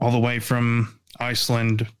all the way from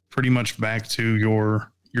Iceland pretty much back to your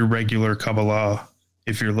regular Kabbalah.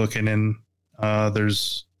 If you're looking in,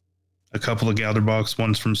 there's a couple of Galderbox,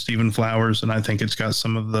 one's from Stephen Flowers, and I think it's got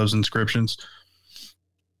some of those inscriptions.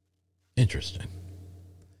 Interesting.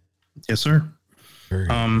 Yes, sir. Very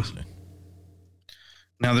interesting.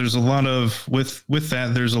 Now there's a lot of, with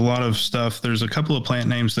that, there's a lot of stuff. There's a couple of plant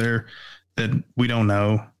names there that we don't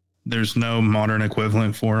know. There's no modern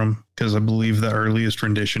equivalent for them, because I believe the earliest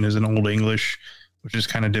rendition is in Old English, which is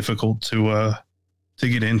kind of difficult to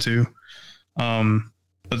get into.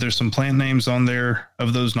 But there's some plant names on there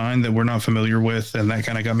of those 9 that we're not familiar with, and that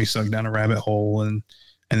kind of got me sucked down a rabbit hole. And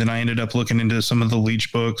then I ended up looking into some of the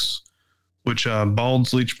leech books, which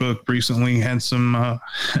Bald's leech book recently had some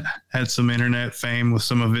internet fame with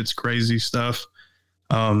some of its crazy stuff.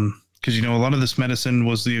 Because, you know, a lot of this medicine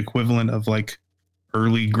was the equivalent of like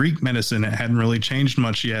early Greek medicine. It hadn't really changed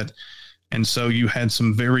much yet. And so you had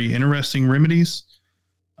some very interesting remedies.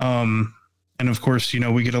 And of course, you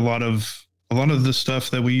know, we get a lot of the stuff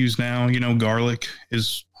that we use now. You know, garlic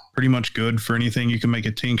is pretty much good for anything. You can make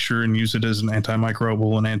a tincture and use it as an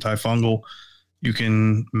antimicrobial and antifungal. You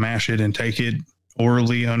can mash it and take it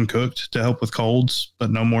orally uncooked to help with colds,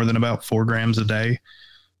 but no more than about 4 grams a day.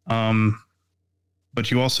 But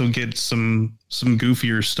you also get some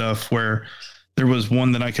goofier stuff, where there was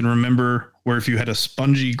one that I can remember where if you had a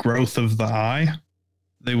spongy growth of the eye,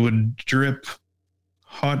 they would drip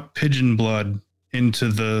hot pigeon blood into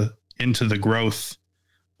the growth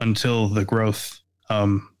until the growth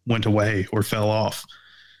went away or fell off.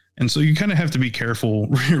 And so you kind of have to be careful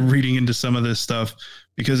reading into some of this stuff,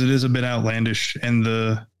 because it is a bit outlandish, and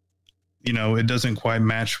the it doesn't quite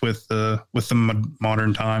match with the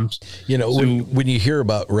modern times. When you hear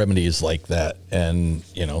about remedies like that, and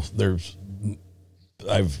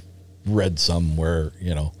I've read some where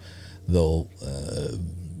they'll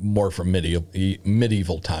more from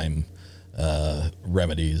medieval time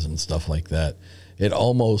remedies and stuff like that.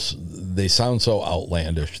 They sound so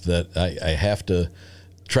outlandish that I have to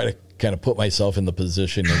try to kind of put myself in the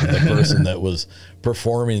position of the person that was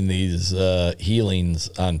performing these healings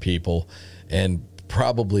on people, and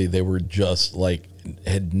probably they were just like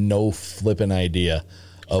had no flipping idea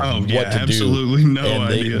of what to absolutely do. No and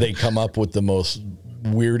idea. They come up with the most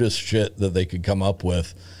weirdest shit that they could come up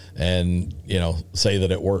with, and say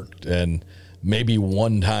that it worked. And maybe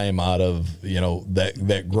one time out of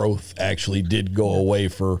that growth actually did go away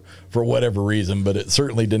for whatever reason, but it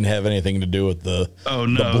certainly didn't have anything to do with the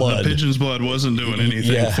blood. The pigeon's blood wasn't doing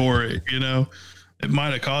anything for it. It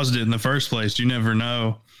might have caused it in the first place. You never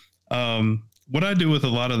know. What I do with a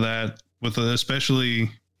lot of that,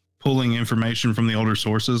 especially pulling information from the older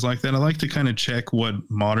sources like that, I like to kind of check what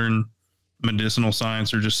modern medicinal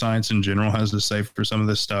science or just science in general has to say for some of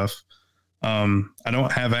this stuff. I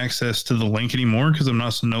don't have access to the link anymore because I'm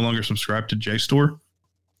no longer subscribed to JSTOR,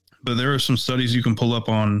 but there are some studies you can pull up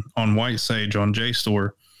on white sage on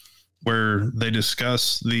JSTOR where they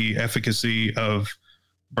discuss the efficacy of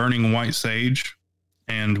burning white sage,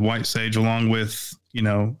 and white sage along with,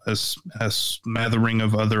 a smattering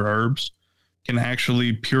of other herbs can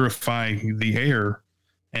actually purify the air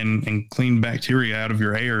and clean bacteria out of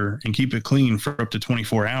your air and keep it clean for up to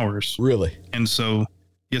 24 hours. Really? And so,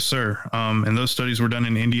 yes, sir. And those studies were done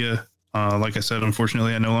in India. Like I said,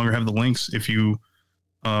 unfortunately, I no longer have the links. If you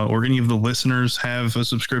or any of the listeners have a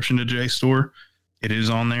subscription to JSTOR, it is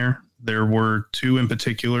on there. There were 2 in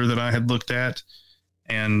particular that I had looked at,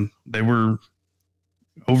 and they were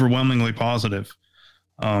overwhelmingly positive,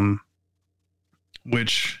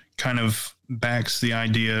 which kind of backs the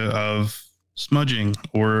idea of smudging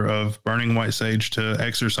or of burning white sage to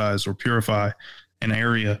exercise or purify an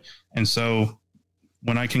area. And so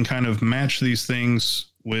when I can kind of match these things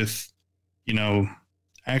with,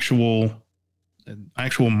 actual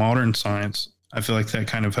modern science, I feel like that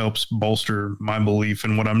kind of helps bolster my belief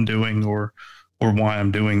in what I'm doing or why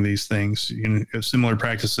I'm doing these things. Similar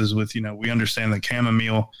practices with, we understand that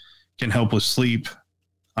chamomile can help with sleep.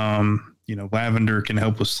 Lavender can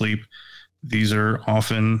help with sleep. These are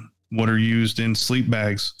often what are used in sleep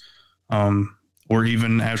bags, or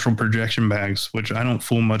even astral projection bags, which I don't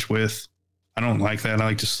fool much with. I don't like that. I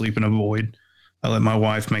like to sleep in a void. I let my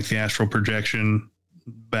wife make the astral projection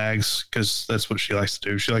bags because that's what she likes to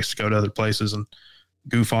do. She likes to go to other places and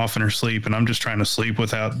goof off in her sleep, and I'm just trying to sleep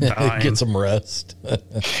without dying. Get some rest.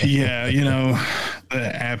 Yeah, the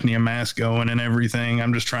apnea mask going and everything.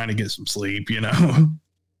 I'm just trying to get some sleep,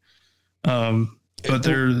 But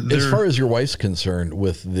as far as your wife's concerned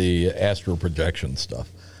with the astral projection stuff,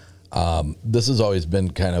 this has always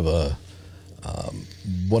been kind of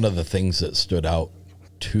one of the things that stood out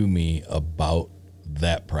to me about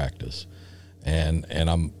that practice. And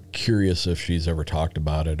I'm curious if she's ever talked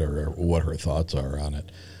about it or what her thoughts are on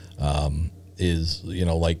it.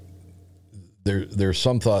 There's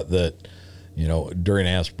some thought that, during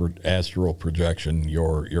astral projection,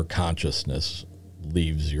 your consciousness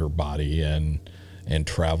leaves your body and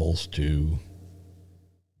travels to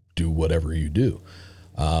do whatever you do.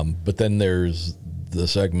 But then there's the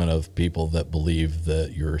segment of people that believe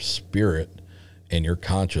that your spirit and your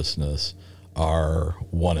consciousness are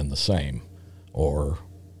one and the same, or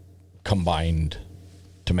combined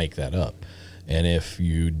to make that up. And if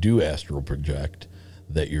you do astral project,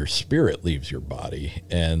 that your spirit leaves your body,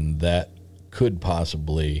 and that could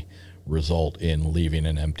possibly result in leaving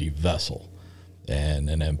an empty vessel. And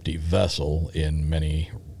an empty vessel in many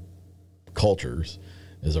cultures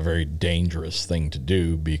is a very dangerous thing to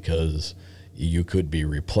do, because you could be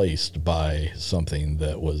replaced by something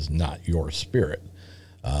that was not your spirit.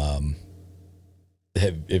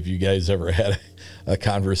 Have you guys ever had a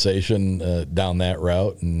conversation down that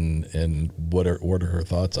route, and what are her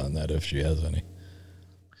thoughts on that, if she has any?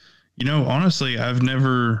 Honestly, I've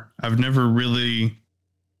never really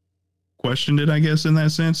questioned it, I guess, in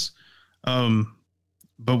that sense.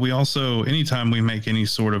 But we also, anytime we make any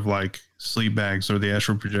sort of like sleep bags or the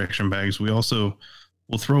astral projection bags, we'll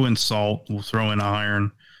throw in salt, we'll throw in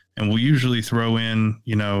iron, and we'll usually throw in,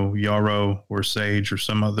 yarrow or sage or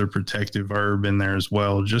some other protective herb in there as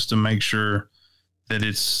well, just to make sure that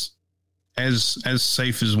it's as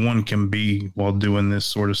safe as one can be while doing this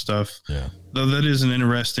sort of stuff. Yeah. Though that is an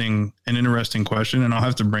interesting question, and I'll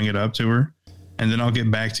have to bring it up to her, and then I'll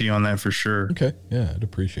get back to you on that for sure. Okay. Yeah, I'd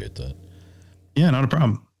appreciate that. Yeah, not a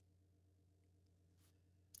problem.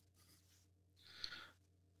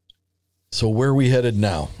 So where are we headed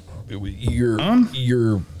now? You're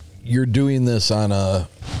doing this on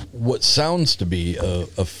what sounds to be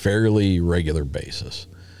a fairly regular basis.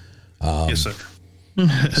 Yes, sir.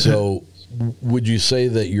 So would you say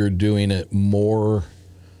that you're doing it more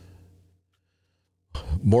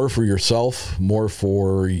for yourself, more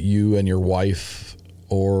for you and your wife,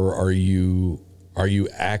 or are you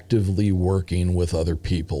actively working with other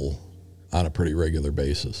people on a pretty regular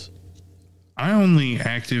basis? I only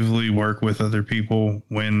actively work with other people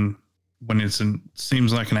when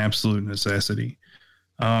seems like an absolute necessity.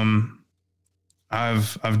 I've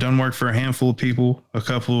done work for a handful of people, a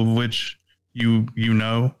couple of which you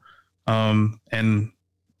know, and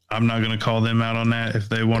I'm not going to call them out on that. If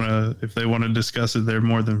they want to discuss it, they're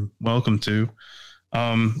more than welcome to.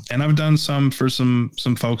 And I've done some for some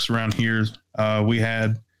folks around here. We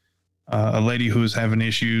had a lady who was having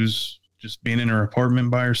issues just being in her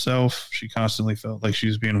apartment by herself. She constantly felt like she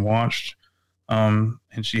was being watched. And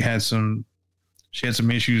she had some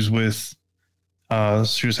issues with,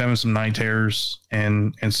 she was having some night terrors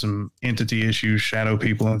and some entity issues, shadow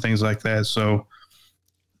people and things like that. So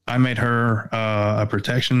I made her a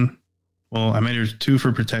protection. Well, I made her 2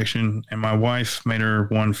 for protection, and my wife made her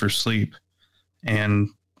 1 for sleep. And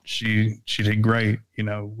she did great. You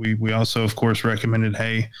know, we also, of course, recommended,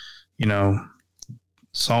 hey, you know,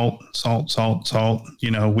 salt.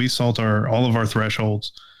 You know, we salt all of our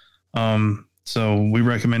thresholds. So we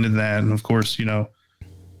recommended that. And of course, you know,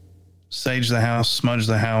 sage the house, smudge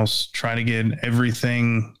the house, try to get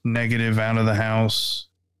everything negative out of the house.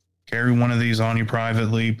 Carry one of these on you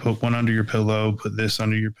privately, put one under your pillow, put this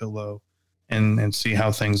under your pillow, and see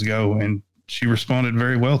how things go. And she responded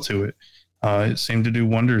very well to it. It seemed to do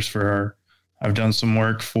wonders for her. I've done some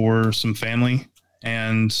work for some family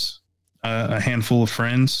and a handful of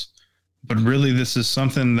friends, but really this is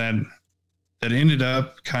something that ended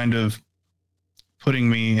up kind of putting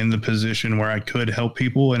me in the position where I could help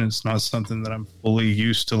people. And it's not something that I'm fully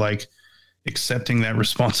used to, like, accepting that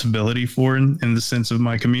responsibility for in the sense of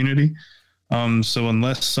my community. So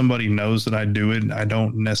unless somebody knows that I do it, I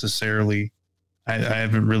don't necessarily, I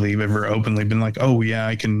haven't really ever openly been like, oh yeah,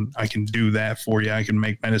 I can do that for you. I can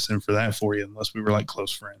make medicine for that for you, unless we were like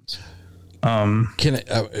close friends. Can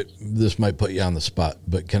I, this might put you on the spot,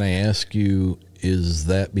 but can I ask you, is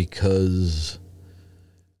that because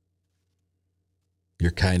you're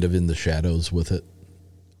kind of in the shadows with it?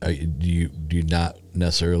 Do you not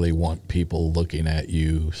necessarily want people looking at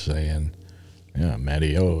you saying, yeah,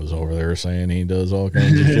 Matty-O is over there saying he does all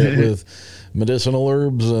kinds of shit with medicinal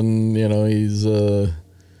herbs, and you know, he's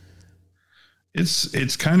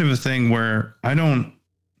it's kind of a thing where I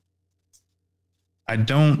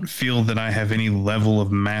don't feel that I have any level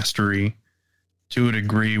of mastery to a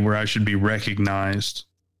degree where I should be recognized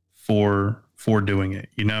for doing it.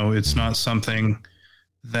 You know, it's not something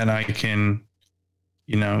that I can,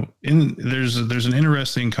 you know, there's an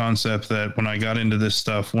interesting concept that when I got into this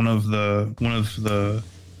stuff, one of the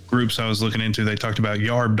groups I was looking into, they talked about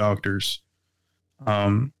yarb doctors.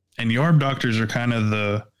 And yarb doctors are kind of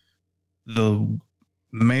the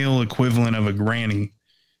male equivalent of a granny.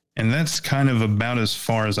 And that's kind of about as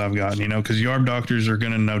far as I've gotten, you know, because yarb doctors are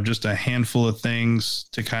going to know just a handful of things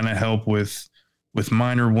to kind of help with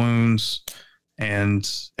minor wounds and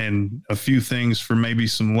a few things for maybe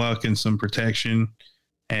some luck and some protection.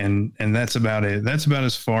 And that's about it. That's about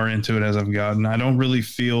as far into it as I've gotten. I don't really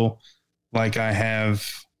feel like I have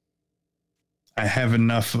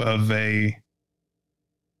enough of a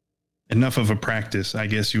practice, I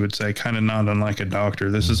guess you would say, kind of not unlike a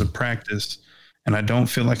doctor. This is a practice, and I don't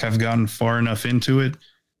feel like I've gotten far enough into it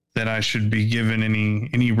that I should be given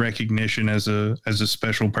any recognition as a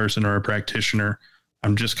special person or a practitioner.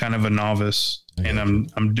 I'm just kind of a novice, and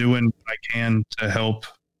I'm doing what I can to help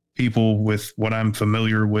people with what I'm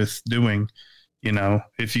familiar with doing. You know,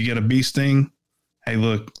 if you get a bee sting, hey,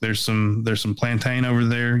 look, there's some plantain over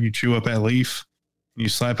there. You chew up that leaf, you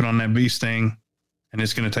slap it on that bee sting, and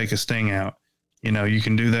it's going to take a sting out. You know, you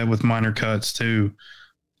can do that with minor cuts too.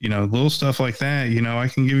 You know, little stuff like that. You know, I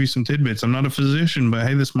can give you some tidbits. I'm not a physician, but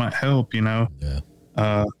hey, this might help. You know,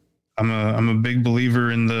 I'm a big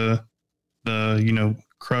believer in the you know,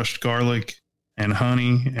 crushed garlic and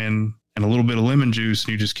honey and a little bit of lemon juice,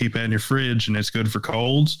 and you just keep that in your fridge, and it's good for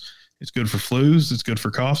colds, it's good for flus, it's good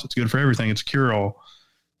for coughs, it's good for everything. It's a cure-all.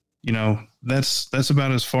 You know, that's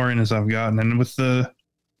about as far in as I've gotten. And with the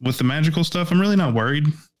magical stuff, I'm really not worried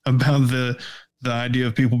about the idea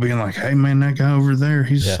of people being like, hey man, that guy over there,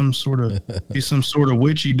 he's some sort of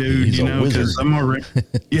witchy dude, he's, you know, because I'm already,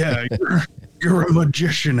 yeah, you're a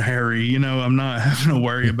magician, Harry. You know, I'm not having to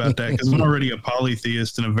worry about that because I'm already a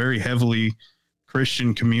polytheist in a very heavily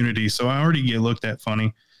Christian community. So I already get looked at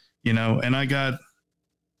funny, you know, and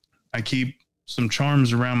I keep some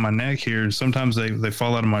charms around my neck here. Sometimes they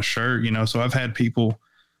fall out of my shirt, you know, so I've had people,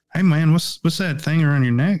 hey man, what's that thing around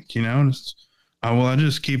your neck? You know, and it's, oh, well, I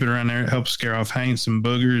just keep it around there. It helps scare off haints and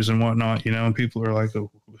boogers and whatnot, you know, and people are like, oh,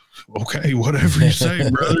 okay, whatever you say,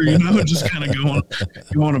 brother, you know, just kind of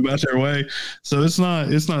going about their way. So it's not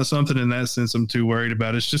something in that sense I'm too worried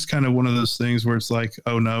about. It's just kind of one of those things where it's like,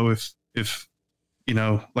 oh no, if, you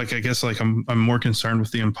know, like, I guess like I'm more concerned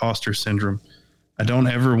with the imposter syndrome. I don't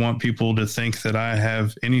ever want people to think that I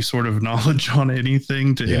have any sort of knowledge on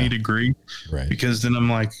anything to any degree, right? Because then I'm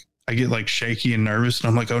like, I get like shaky and nervous, and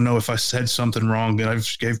I'm like, oh no, if I said something wrong, that I've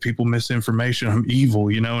gave people misinformation, I'm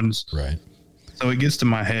evil, you know? And right. So it gets to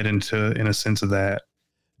my head in a sense of that.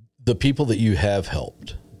 The people that you have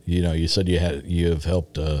helped, you know, you said you have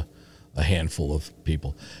helped a handful of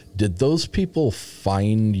people. Did those people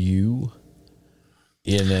find you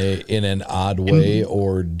in an odd way,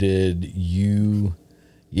 or did you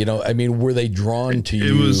know, I mean, were they drawn to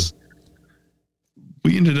you?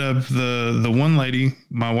 We ended up, the one lady,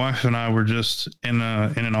 my wife and I were just in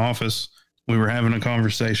an office. We were having a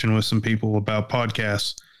conversation with some people about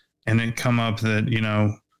podcasts, and it come up that,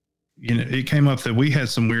 it came up that we had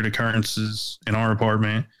some weird occurrences in our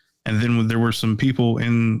apartment. And then there were some people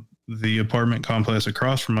in the apartment complex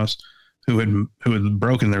across from us who had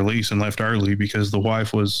broken their lease and left early because the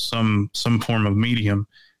wife was some form of medium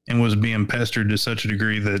and was being pestered to such a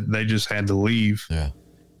degree that they just had to leave. Yeah.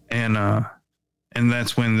 And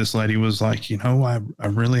that's when this lady was like,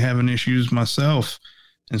 I'm really having issues myself.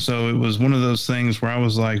 And so it was one of those things where I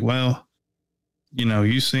was like, well,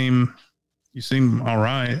 you seem all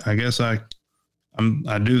right. I guess I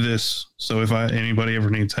do this. So if anybody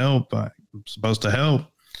ever needs help, I'm supposed to help.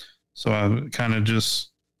 So I kind of just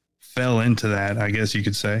fell into that, I guess you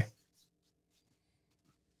could say.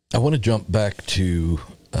 I want to jump back to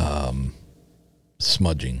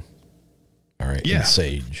smudging. All right. Yeah. And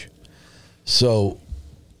sage. So,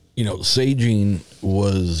 saging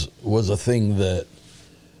was a thing that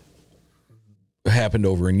happened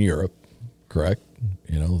over in Europe, correct?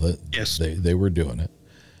 Yes. They were doing it.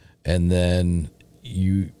 And then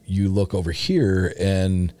you look over here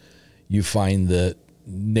and you find that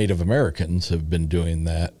Native Americans have been doing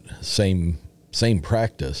that same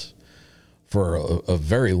practice for a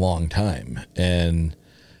very long time. And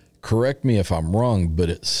correct me if I'm wrong, but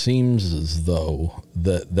it seems as though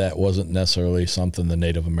that wasn't necessarily something the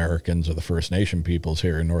Native Americans or the First Nation peoples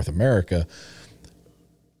here in North America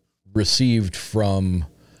received from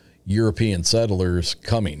European settlers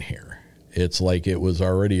coming here. It's like it was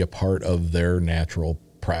already a part of their natural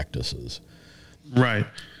practices. Right.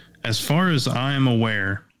 As far as I am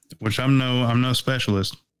aware, which I'm no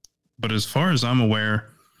specialist, but as far as I'm aware,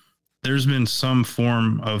 there's been some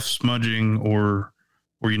form of smudging or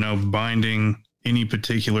binding any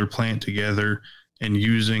particular plant together and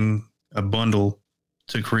using a bundle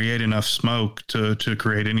to create enough smoke to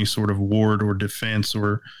create any sort of ward or defense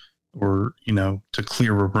or to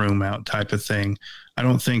clear a room out type of thing. I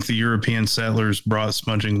don't think the European settlers brought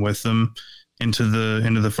smudging with them into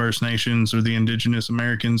the First Nations or the Indigenous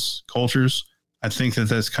Americans cultures. I think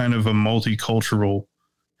that's kind of a multicultural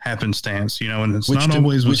happenstance, and it's not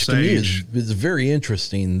always with sage. It's very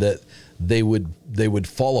interesting that they would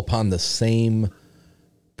fall upon the same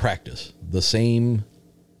practice, the same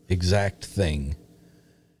exact thing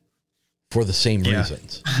for the same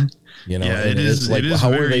reasons. It is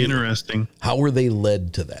very interesting. How were they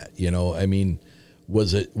led to that? I mean,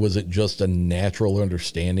 was it just a natural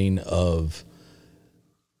understanding of,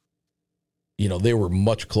 they were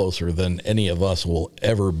much closer than any of us will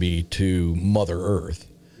ever be to Mother Earth.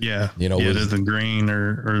 Yeah. To the green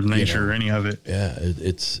or nature or any of it. Yeah.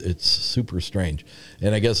 It's super strange.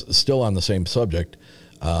 And I guess still on the same subject,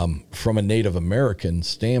 from a Native American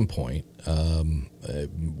standpoint,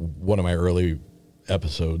 one of my early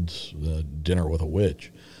episodes, Dinner with a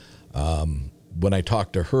Witch, when I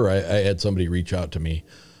talked to her, I had somebody reach out to me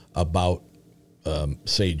about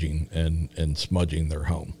saging and smudging their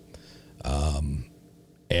home.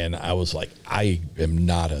 And I was like, I am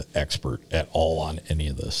not an expert at all on any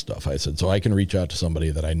of this stuff. I said, so I can reach out to somebody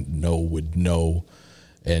that I know would know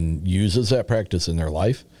and uses that practice in their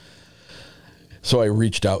life. So I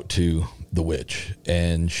reached out to the witch,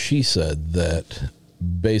 and she said that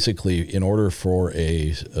basically in order for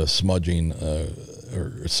a smudging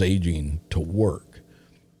or saging to work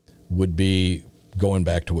would be going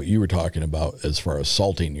back to what you were talking about as far as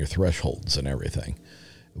salting your thresholds and everything,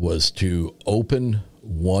 was to open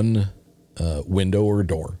one window or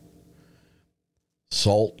door,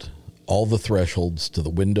 salt all the thresholds to the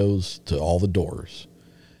windows, to all the doors.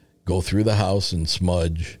 Go through the house and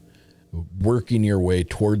smudge, working your way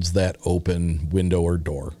towards that open window or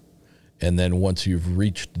door. And then once you've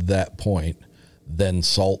reached that point, then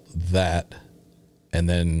salt that, and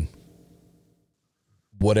then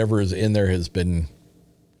whatever is in there has been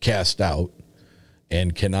cast out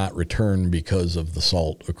and cannot return because of the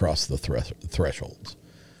salt across the thresholds.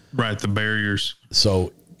 Right, the barriers.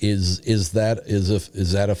 So is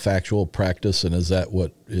that a factual practice, and is that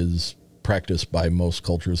what is practiced by most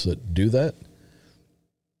cultures that do that?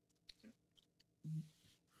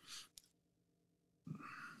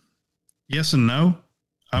 Yes and no.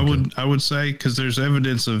 Okay. I would say, because there's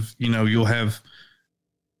evidence of, you'll have,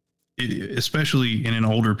 especially in an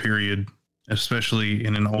older period, especially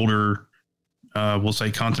in an older, we'll say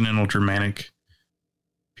continental Germanic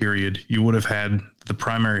period, you would have had the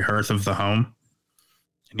primary hearth of the home,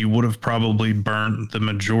 and you would have probably burnt the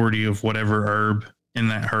majority of whatever herb in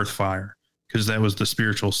that hearth fire, because that was the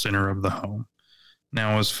spiritual center of the home.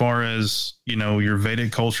 Now, as far as, your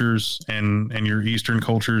Vedic cultures and your Eastern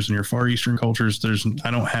cultures and your Far Eastern cultures,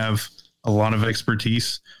 I don't have a lot of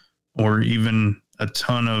expertise or even a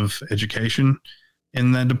ton of education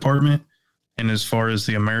in that department. And as far as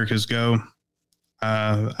the Americas go,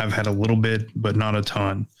 I've had a little bit, but not a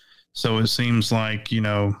ton. So it seems like,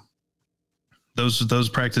 those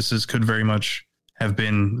practices could very much have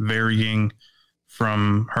been varying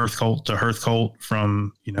from hearth cult to hearth cult,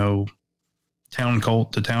 from, town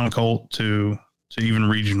cult to town cult to even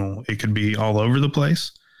regional. It could be all over the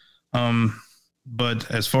place. But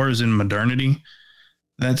as far as in modernity,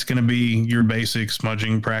 that's going to be your basic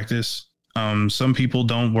smudging practice. Some people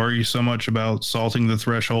don't worry so much about salting the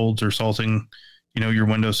thresholds or salting, your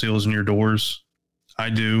window sills and your doors. I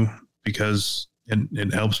do, because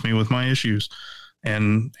it helps me with my issues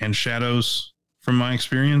and shadows. From my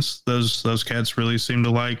experience, those cats really seem to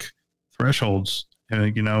like thresholds.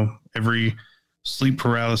 And, every sleep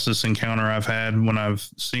paralysis encounter I've had, when I've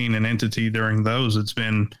seen an entity during those, it's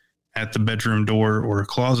been at the bedroom door or a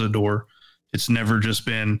closet door. It's never just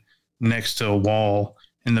been next to a wall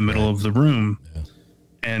in the middle of the room. Yeah.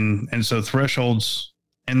 And so thresholds,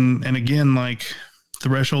 and again, like,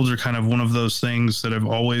 thresholds are kind of one of those things that have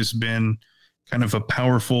always been kind of a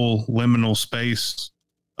powerful liminal space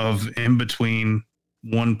of in between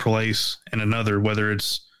one place and another, whether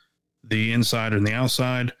it's the inside and the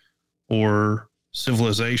outside, or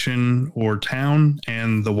civilization or town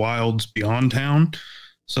and the wilds beyond town.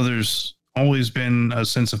 So there's always been a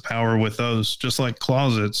sense of power with those, just like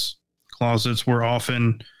closets. Closets were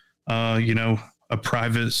often, a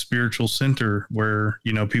private spiritual center where,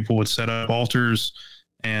 people would set up altars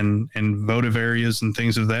and votive areas and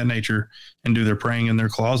things of that nature and do their praying in their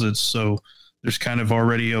closets. So there's kind of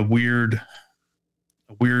already a weird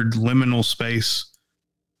liminal space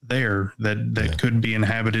there that could be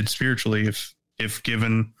inhabited spiritually if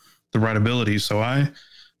given the right ability. So I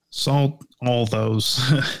salt all those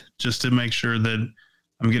just to make sure that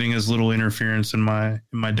I'm getting as little interference in my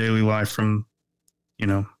daily life from,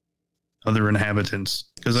 other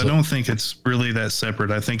inhabitants, because I don't think it's really that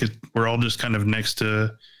separate. I think we're all just kind of next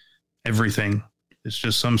to everything. It's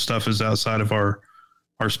just some stuff is outside of our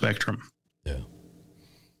spectrum. Yeah.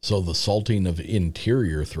 So the salting of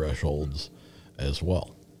interior thresholds as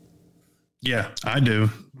well. Yeah, I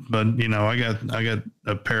do. But, I got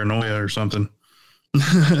a paranoia or something.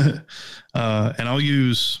 And I'll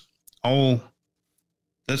use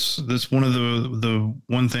that's one of the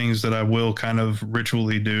one things that I will kind of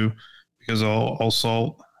ritually do, because I'll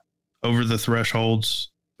salt over the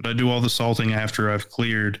thresholds, but I do all the salting after I've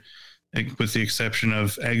cleared, with the exception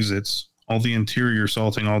of exits. All the interior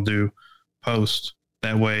salting I'll do post.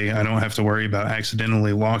 That way I don't have to worry about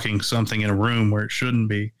accidentally locking something in a room where it shouldn't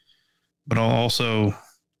be. But I'll also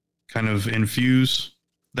kind of infuse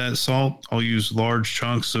that salt. I'll use large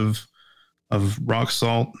chunks of rock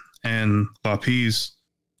salt and lapis,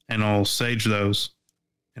 and I'll sage those,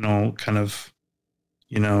 and I'll kind of,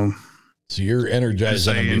 So you're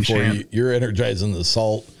energizing them you're energizing the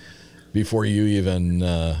salt before you even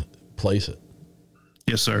place it.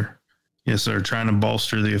 Yes, sir. Yes, sir. Trying to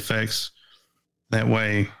bolster the effects. That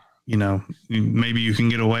way, maybe you can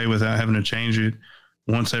get away without having to change it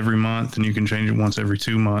once every month, and you can change it once every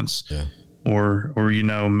 2 months. Yeah. Or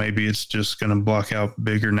maybe it's just going to block out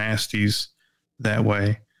bigger nasties that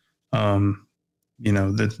way. That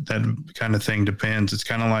kind of thing depends. It's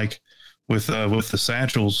kind of like with the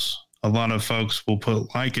satchels. A lot of folks will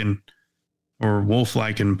put lichen or wolf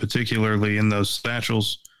lichen particularly in those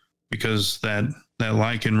satchels, because that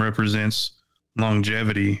lichen represents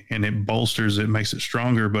longevity, and it bolsters it, makes it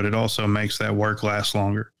stronger, but it also makes that work last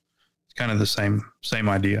longer. it's kind of the same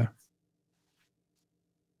idea.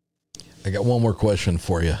 I got one more question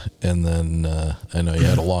for you, and then I know you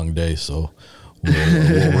had a long day, so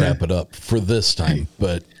we'll wrap it up for this time.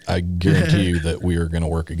 But I guarantee you that we are going to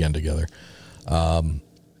work again together.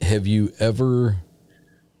 Have you ever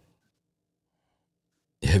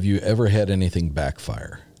had anything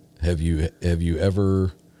backfire? Have you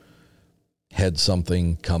ever had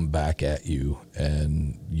something come back at you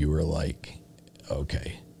and you were like,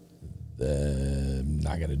 okay, I'm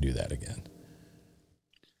not going to do that again?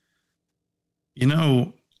 You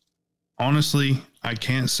know, honestly, I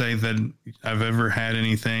can't say that I've ever had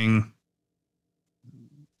anything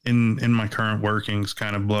in my current workings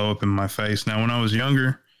kind of blow up in my face. Now, when I was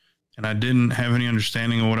younger and I didn't have any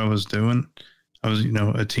understanding of what I was doing, I was,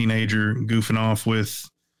 a teenager goofing off with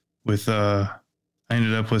I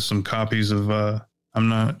ended up with some copies of, we're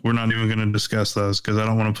not even going to discuss those because I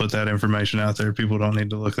don't want to put that information out there. People don't need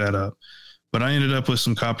to look that up. But I ended up with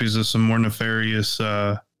some copies of some more nefarious,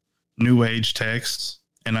 new age texts,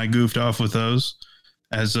 and I goofed off with those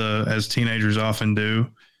as teenagers often do.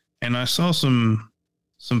 And I saw some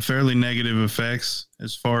fairly negative effects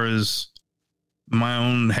as far as my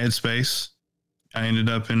own headspace. I ended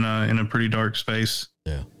up in a pretty dark space.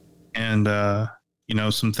 Yeah. And,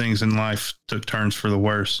 some things in life took turns for the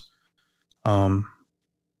worse. And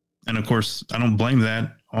of course, I don't blame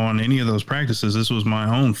that on any of those practices. This was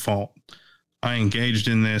my own fault. I engaged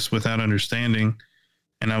in this without understanding,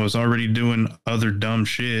 and I was already doing other dumb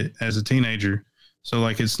shit as a teenager. So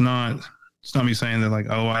like, it's not me saying that like,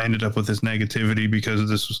 oh, I ended up with this negativity because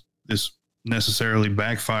this necessarily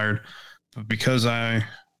backfired, but because I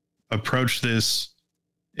approached this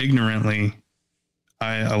ignorantly,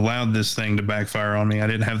 I allowed this thing to backfire on me. I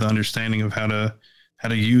didn't have the understanding of how to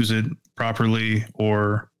use it properly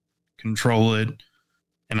or control it.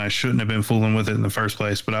 And I shouldn't have been fooling with it in the first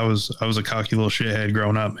place, but I was a cocky little shithead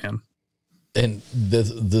growing up, man. And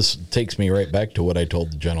this takes me right back to what I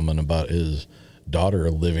told the gentleman about his daughter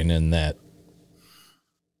living in that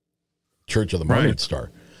Church of the Morning Star.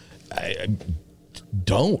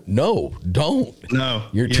 Don't. No,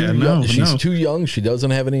 You're too young. She's too young. She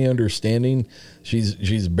doesn't have any understanding.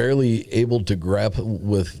 She's barely able to grapple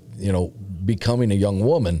with, becoming a young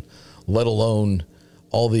woman, let alone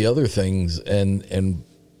all the other things. And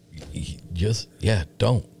just,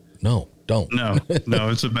 don't. No,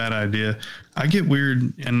 it's a bad idea. I get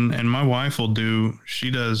weird, and my wife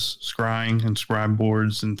she does scrying and scribe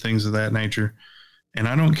boards and things of that nature. And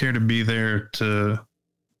I don't care to be there to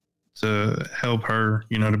help her,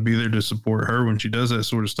 to be there to support her when she does that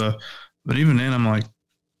sort of stuff. But even then I'm like,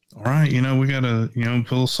 all right, we got to,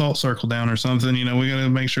 put a salt circle down or something, we got to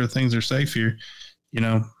make sure things are safe here,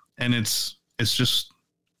 and it's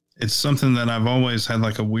something that I've always had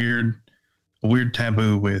like a weird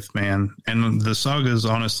taboo with, man. And the sagas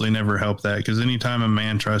honestly never help that, because anytime a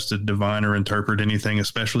man tries to divine or interpret anything,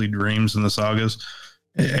 especially dreams in the sagas,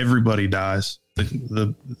 everybody dies.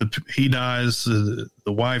 He dies, the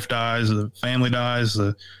wife dies, the family dies,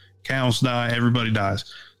 the cows die, everybody dies.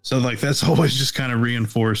 So like, that's always just kind of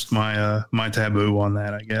reinforced my my taboo on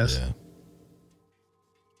that, I guess. Yeah.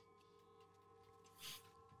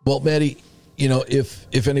 Well, Matty,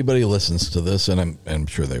 if anybody listens to this, and I'm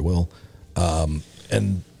sure they will,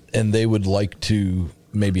 and they would like to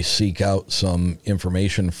maybe seek out some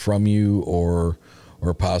information from you or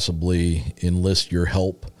possibly enlist your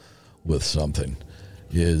help with something,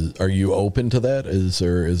 are you open to that? Is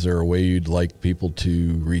there a way you'd like people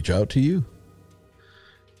to reach out to you?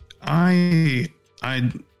 I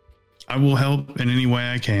will help in any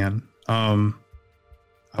way I can.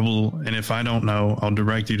 I will, and if I don't know, I'll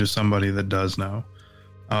direct you to somebody that does know.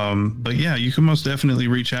 But yeah, you can most definitely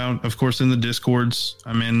reach out. Of course, in the Discords,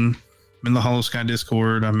 I'm in the Hollow Sky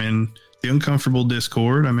Discord. I'm in the Uncomfortable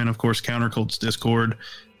Discord. I'm in, of course, Countercult's Discord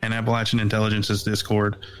and Appalachian Intelligence's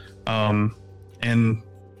Discord. And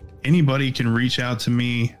anybody can reach out to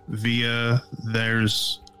me via,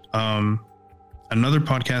 there's another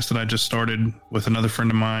podcast that I just started with another friend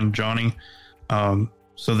of mine, Johnny.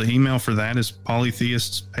 So the email for that is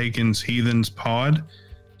Polytheists, Pagans, Heathens Pod,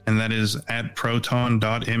 and that is at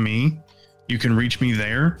proton.me. You can reach me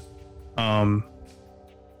there. And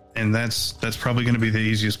that's probably going to be the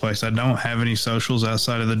easiest place. I don't have any socials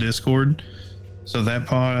outside of the Discord. So the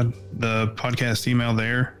podcast email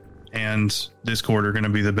there and Discord are going to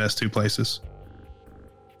be the best two places.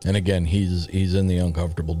 And again, he's in the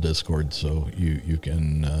Uncomfortable Discord, so you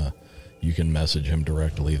can message him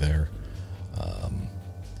directly there.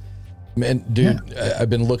 Man, dude, yeah. I've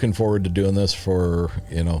been looking forward to doing this for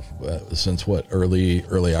since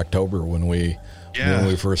early October when we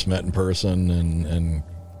first met in person, and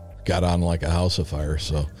got on like a house of fire.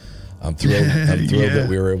 So I'm thrilled. I'm thrilled that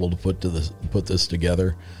we were able to put this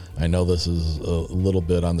together. I know this is a little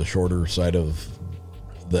bit on the shorter side of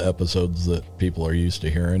the episodes that people are used to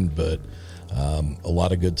hearing, but a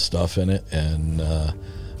lot of good stuff in it, and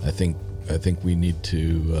I think we need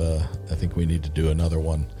to do another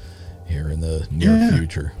one here in the near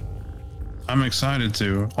future. I'm excited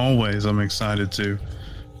to. Always, I'm excited to.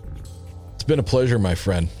 It's been a pleasure, my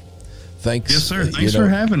friend. Thanks. Yes, sir. Thanks for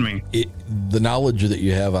having me. The knowledge that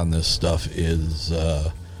you have on this stuff is,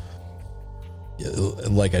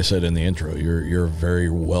 like I said in the intro, you're a very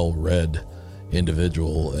well-read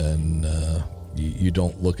individual, and you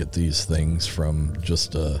don't look at these things from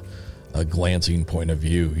just a glancing point of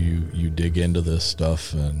view. You dig into this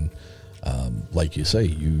stuff, and like you say,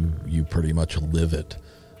 you pretty much live it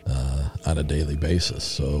on a daily basis.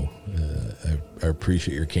 So I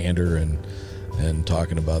appreciate your candor and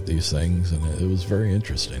talking about these things, and it was very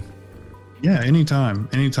interesting. Yeah, anytime.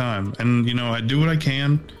 And I do what I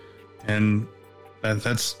can, and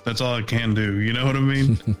that's all I can do. You know what I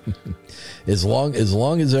mean? as long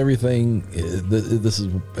as everything, this is,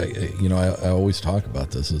 I always talk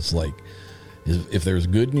about this. It's like, if there's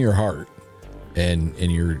good in your heart, and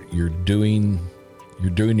you're doing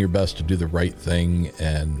your best to do the right thing,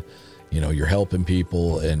 and you're helping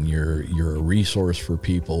people, and you're a resource for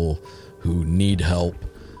people who need help.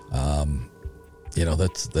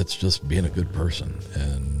 That's just being a good person.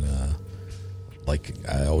 And like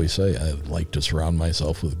I always say, I like to surround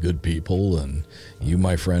myself with good people, and you,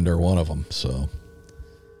 my friend, are one of them. So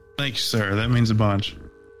thank you, sir. That means a bunch.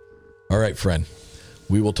 All right, friend.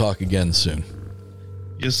 We will talk again soon.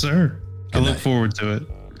 Yes, sir. I look forward to it.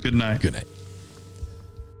 Good night. Good night.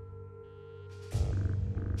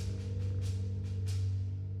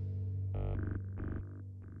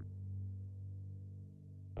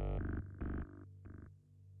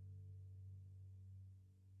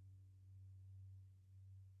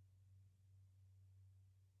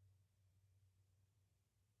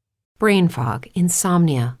 Brain fog,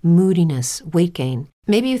 insomnia, moodiness, weight gain.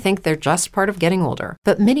 Maybe you think they're just part of getting older,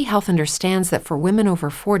 but MIDI Health understands that for women over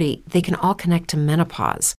 40, they can all connect to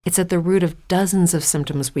menopause. It's at the root of dozens of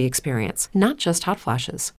symptoms we experience, not just hot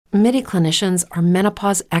flashes. MIDI clinicians are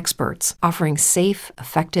menopause experts, offering safe,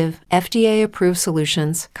 effective, FDA-approved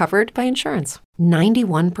solutions covered by insurance.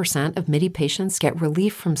 91% of MIDI patients get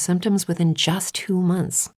relief from symptoms within just 2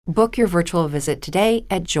 months. Book your virtual visit today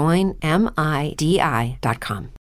at joinmidi.com.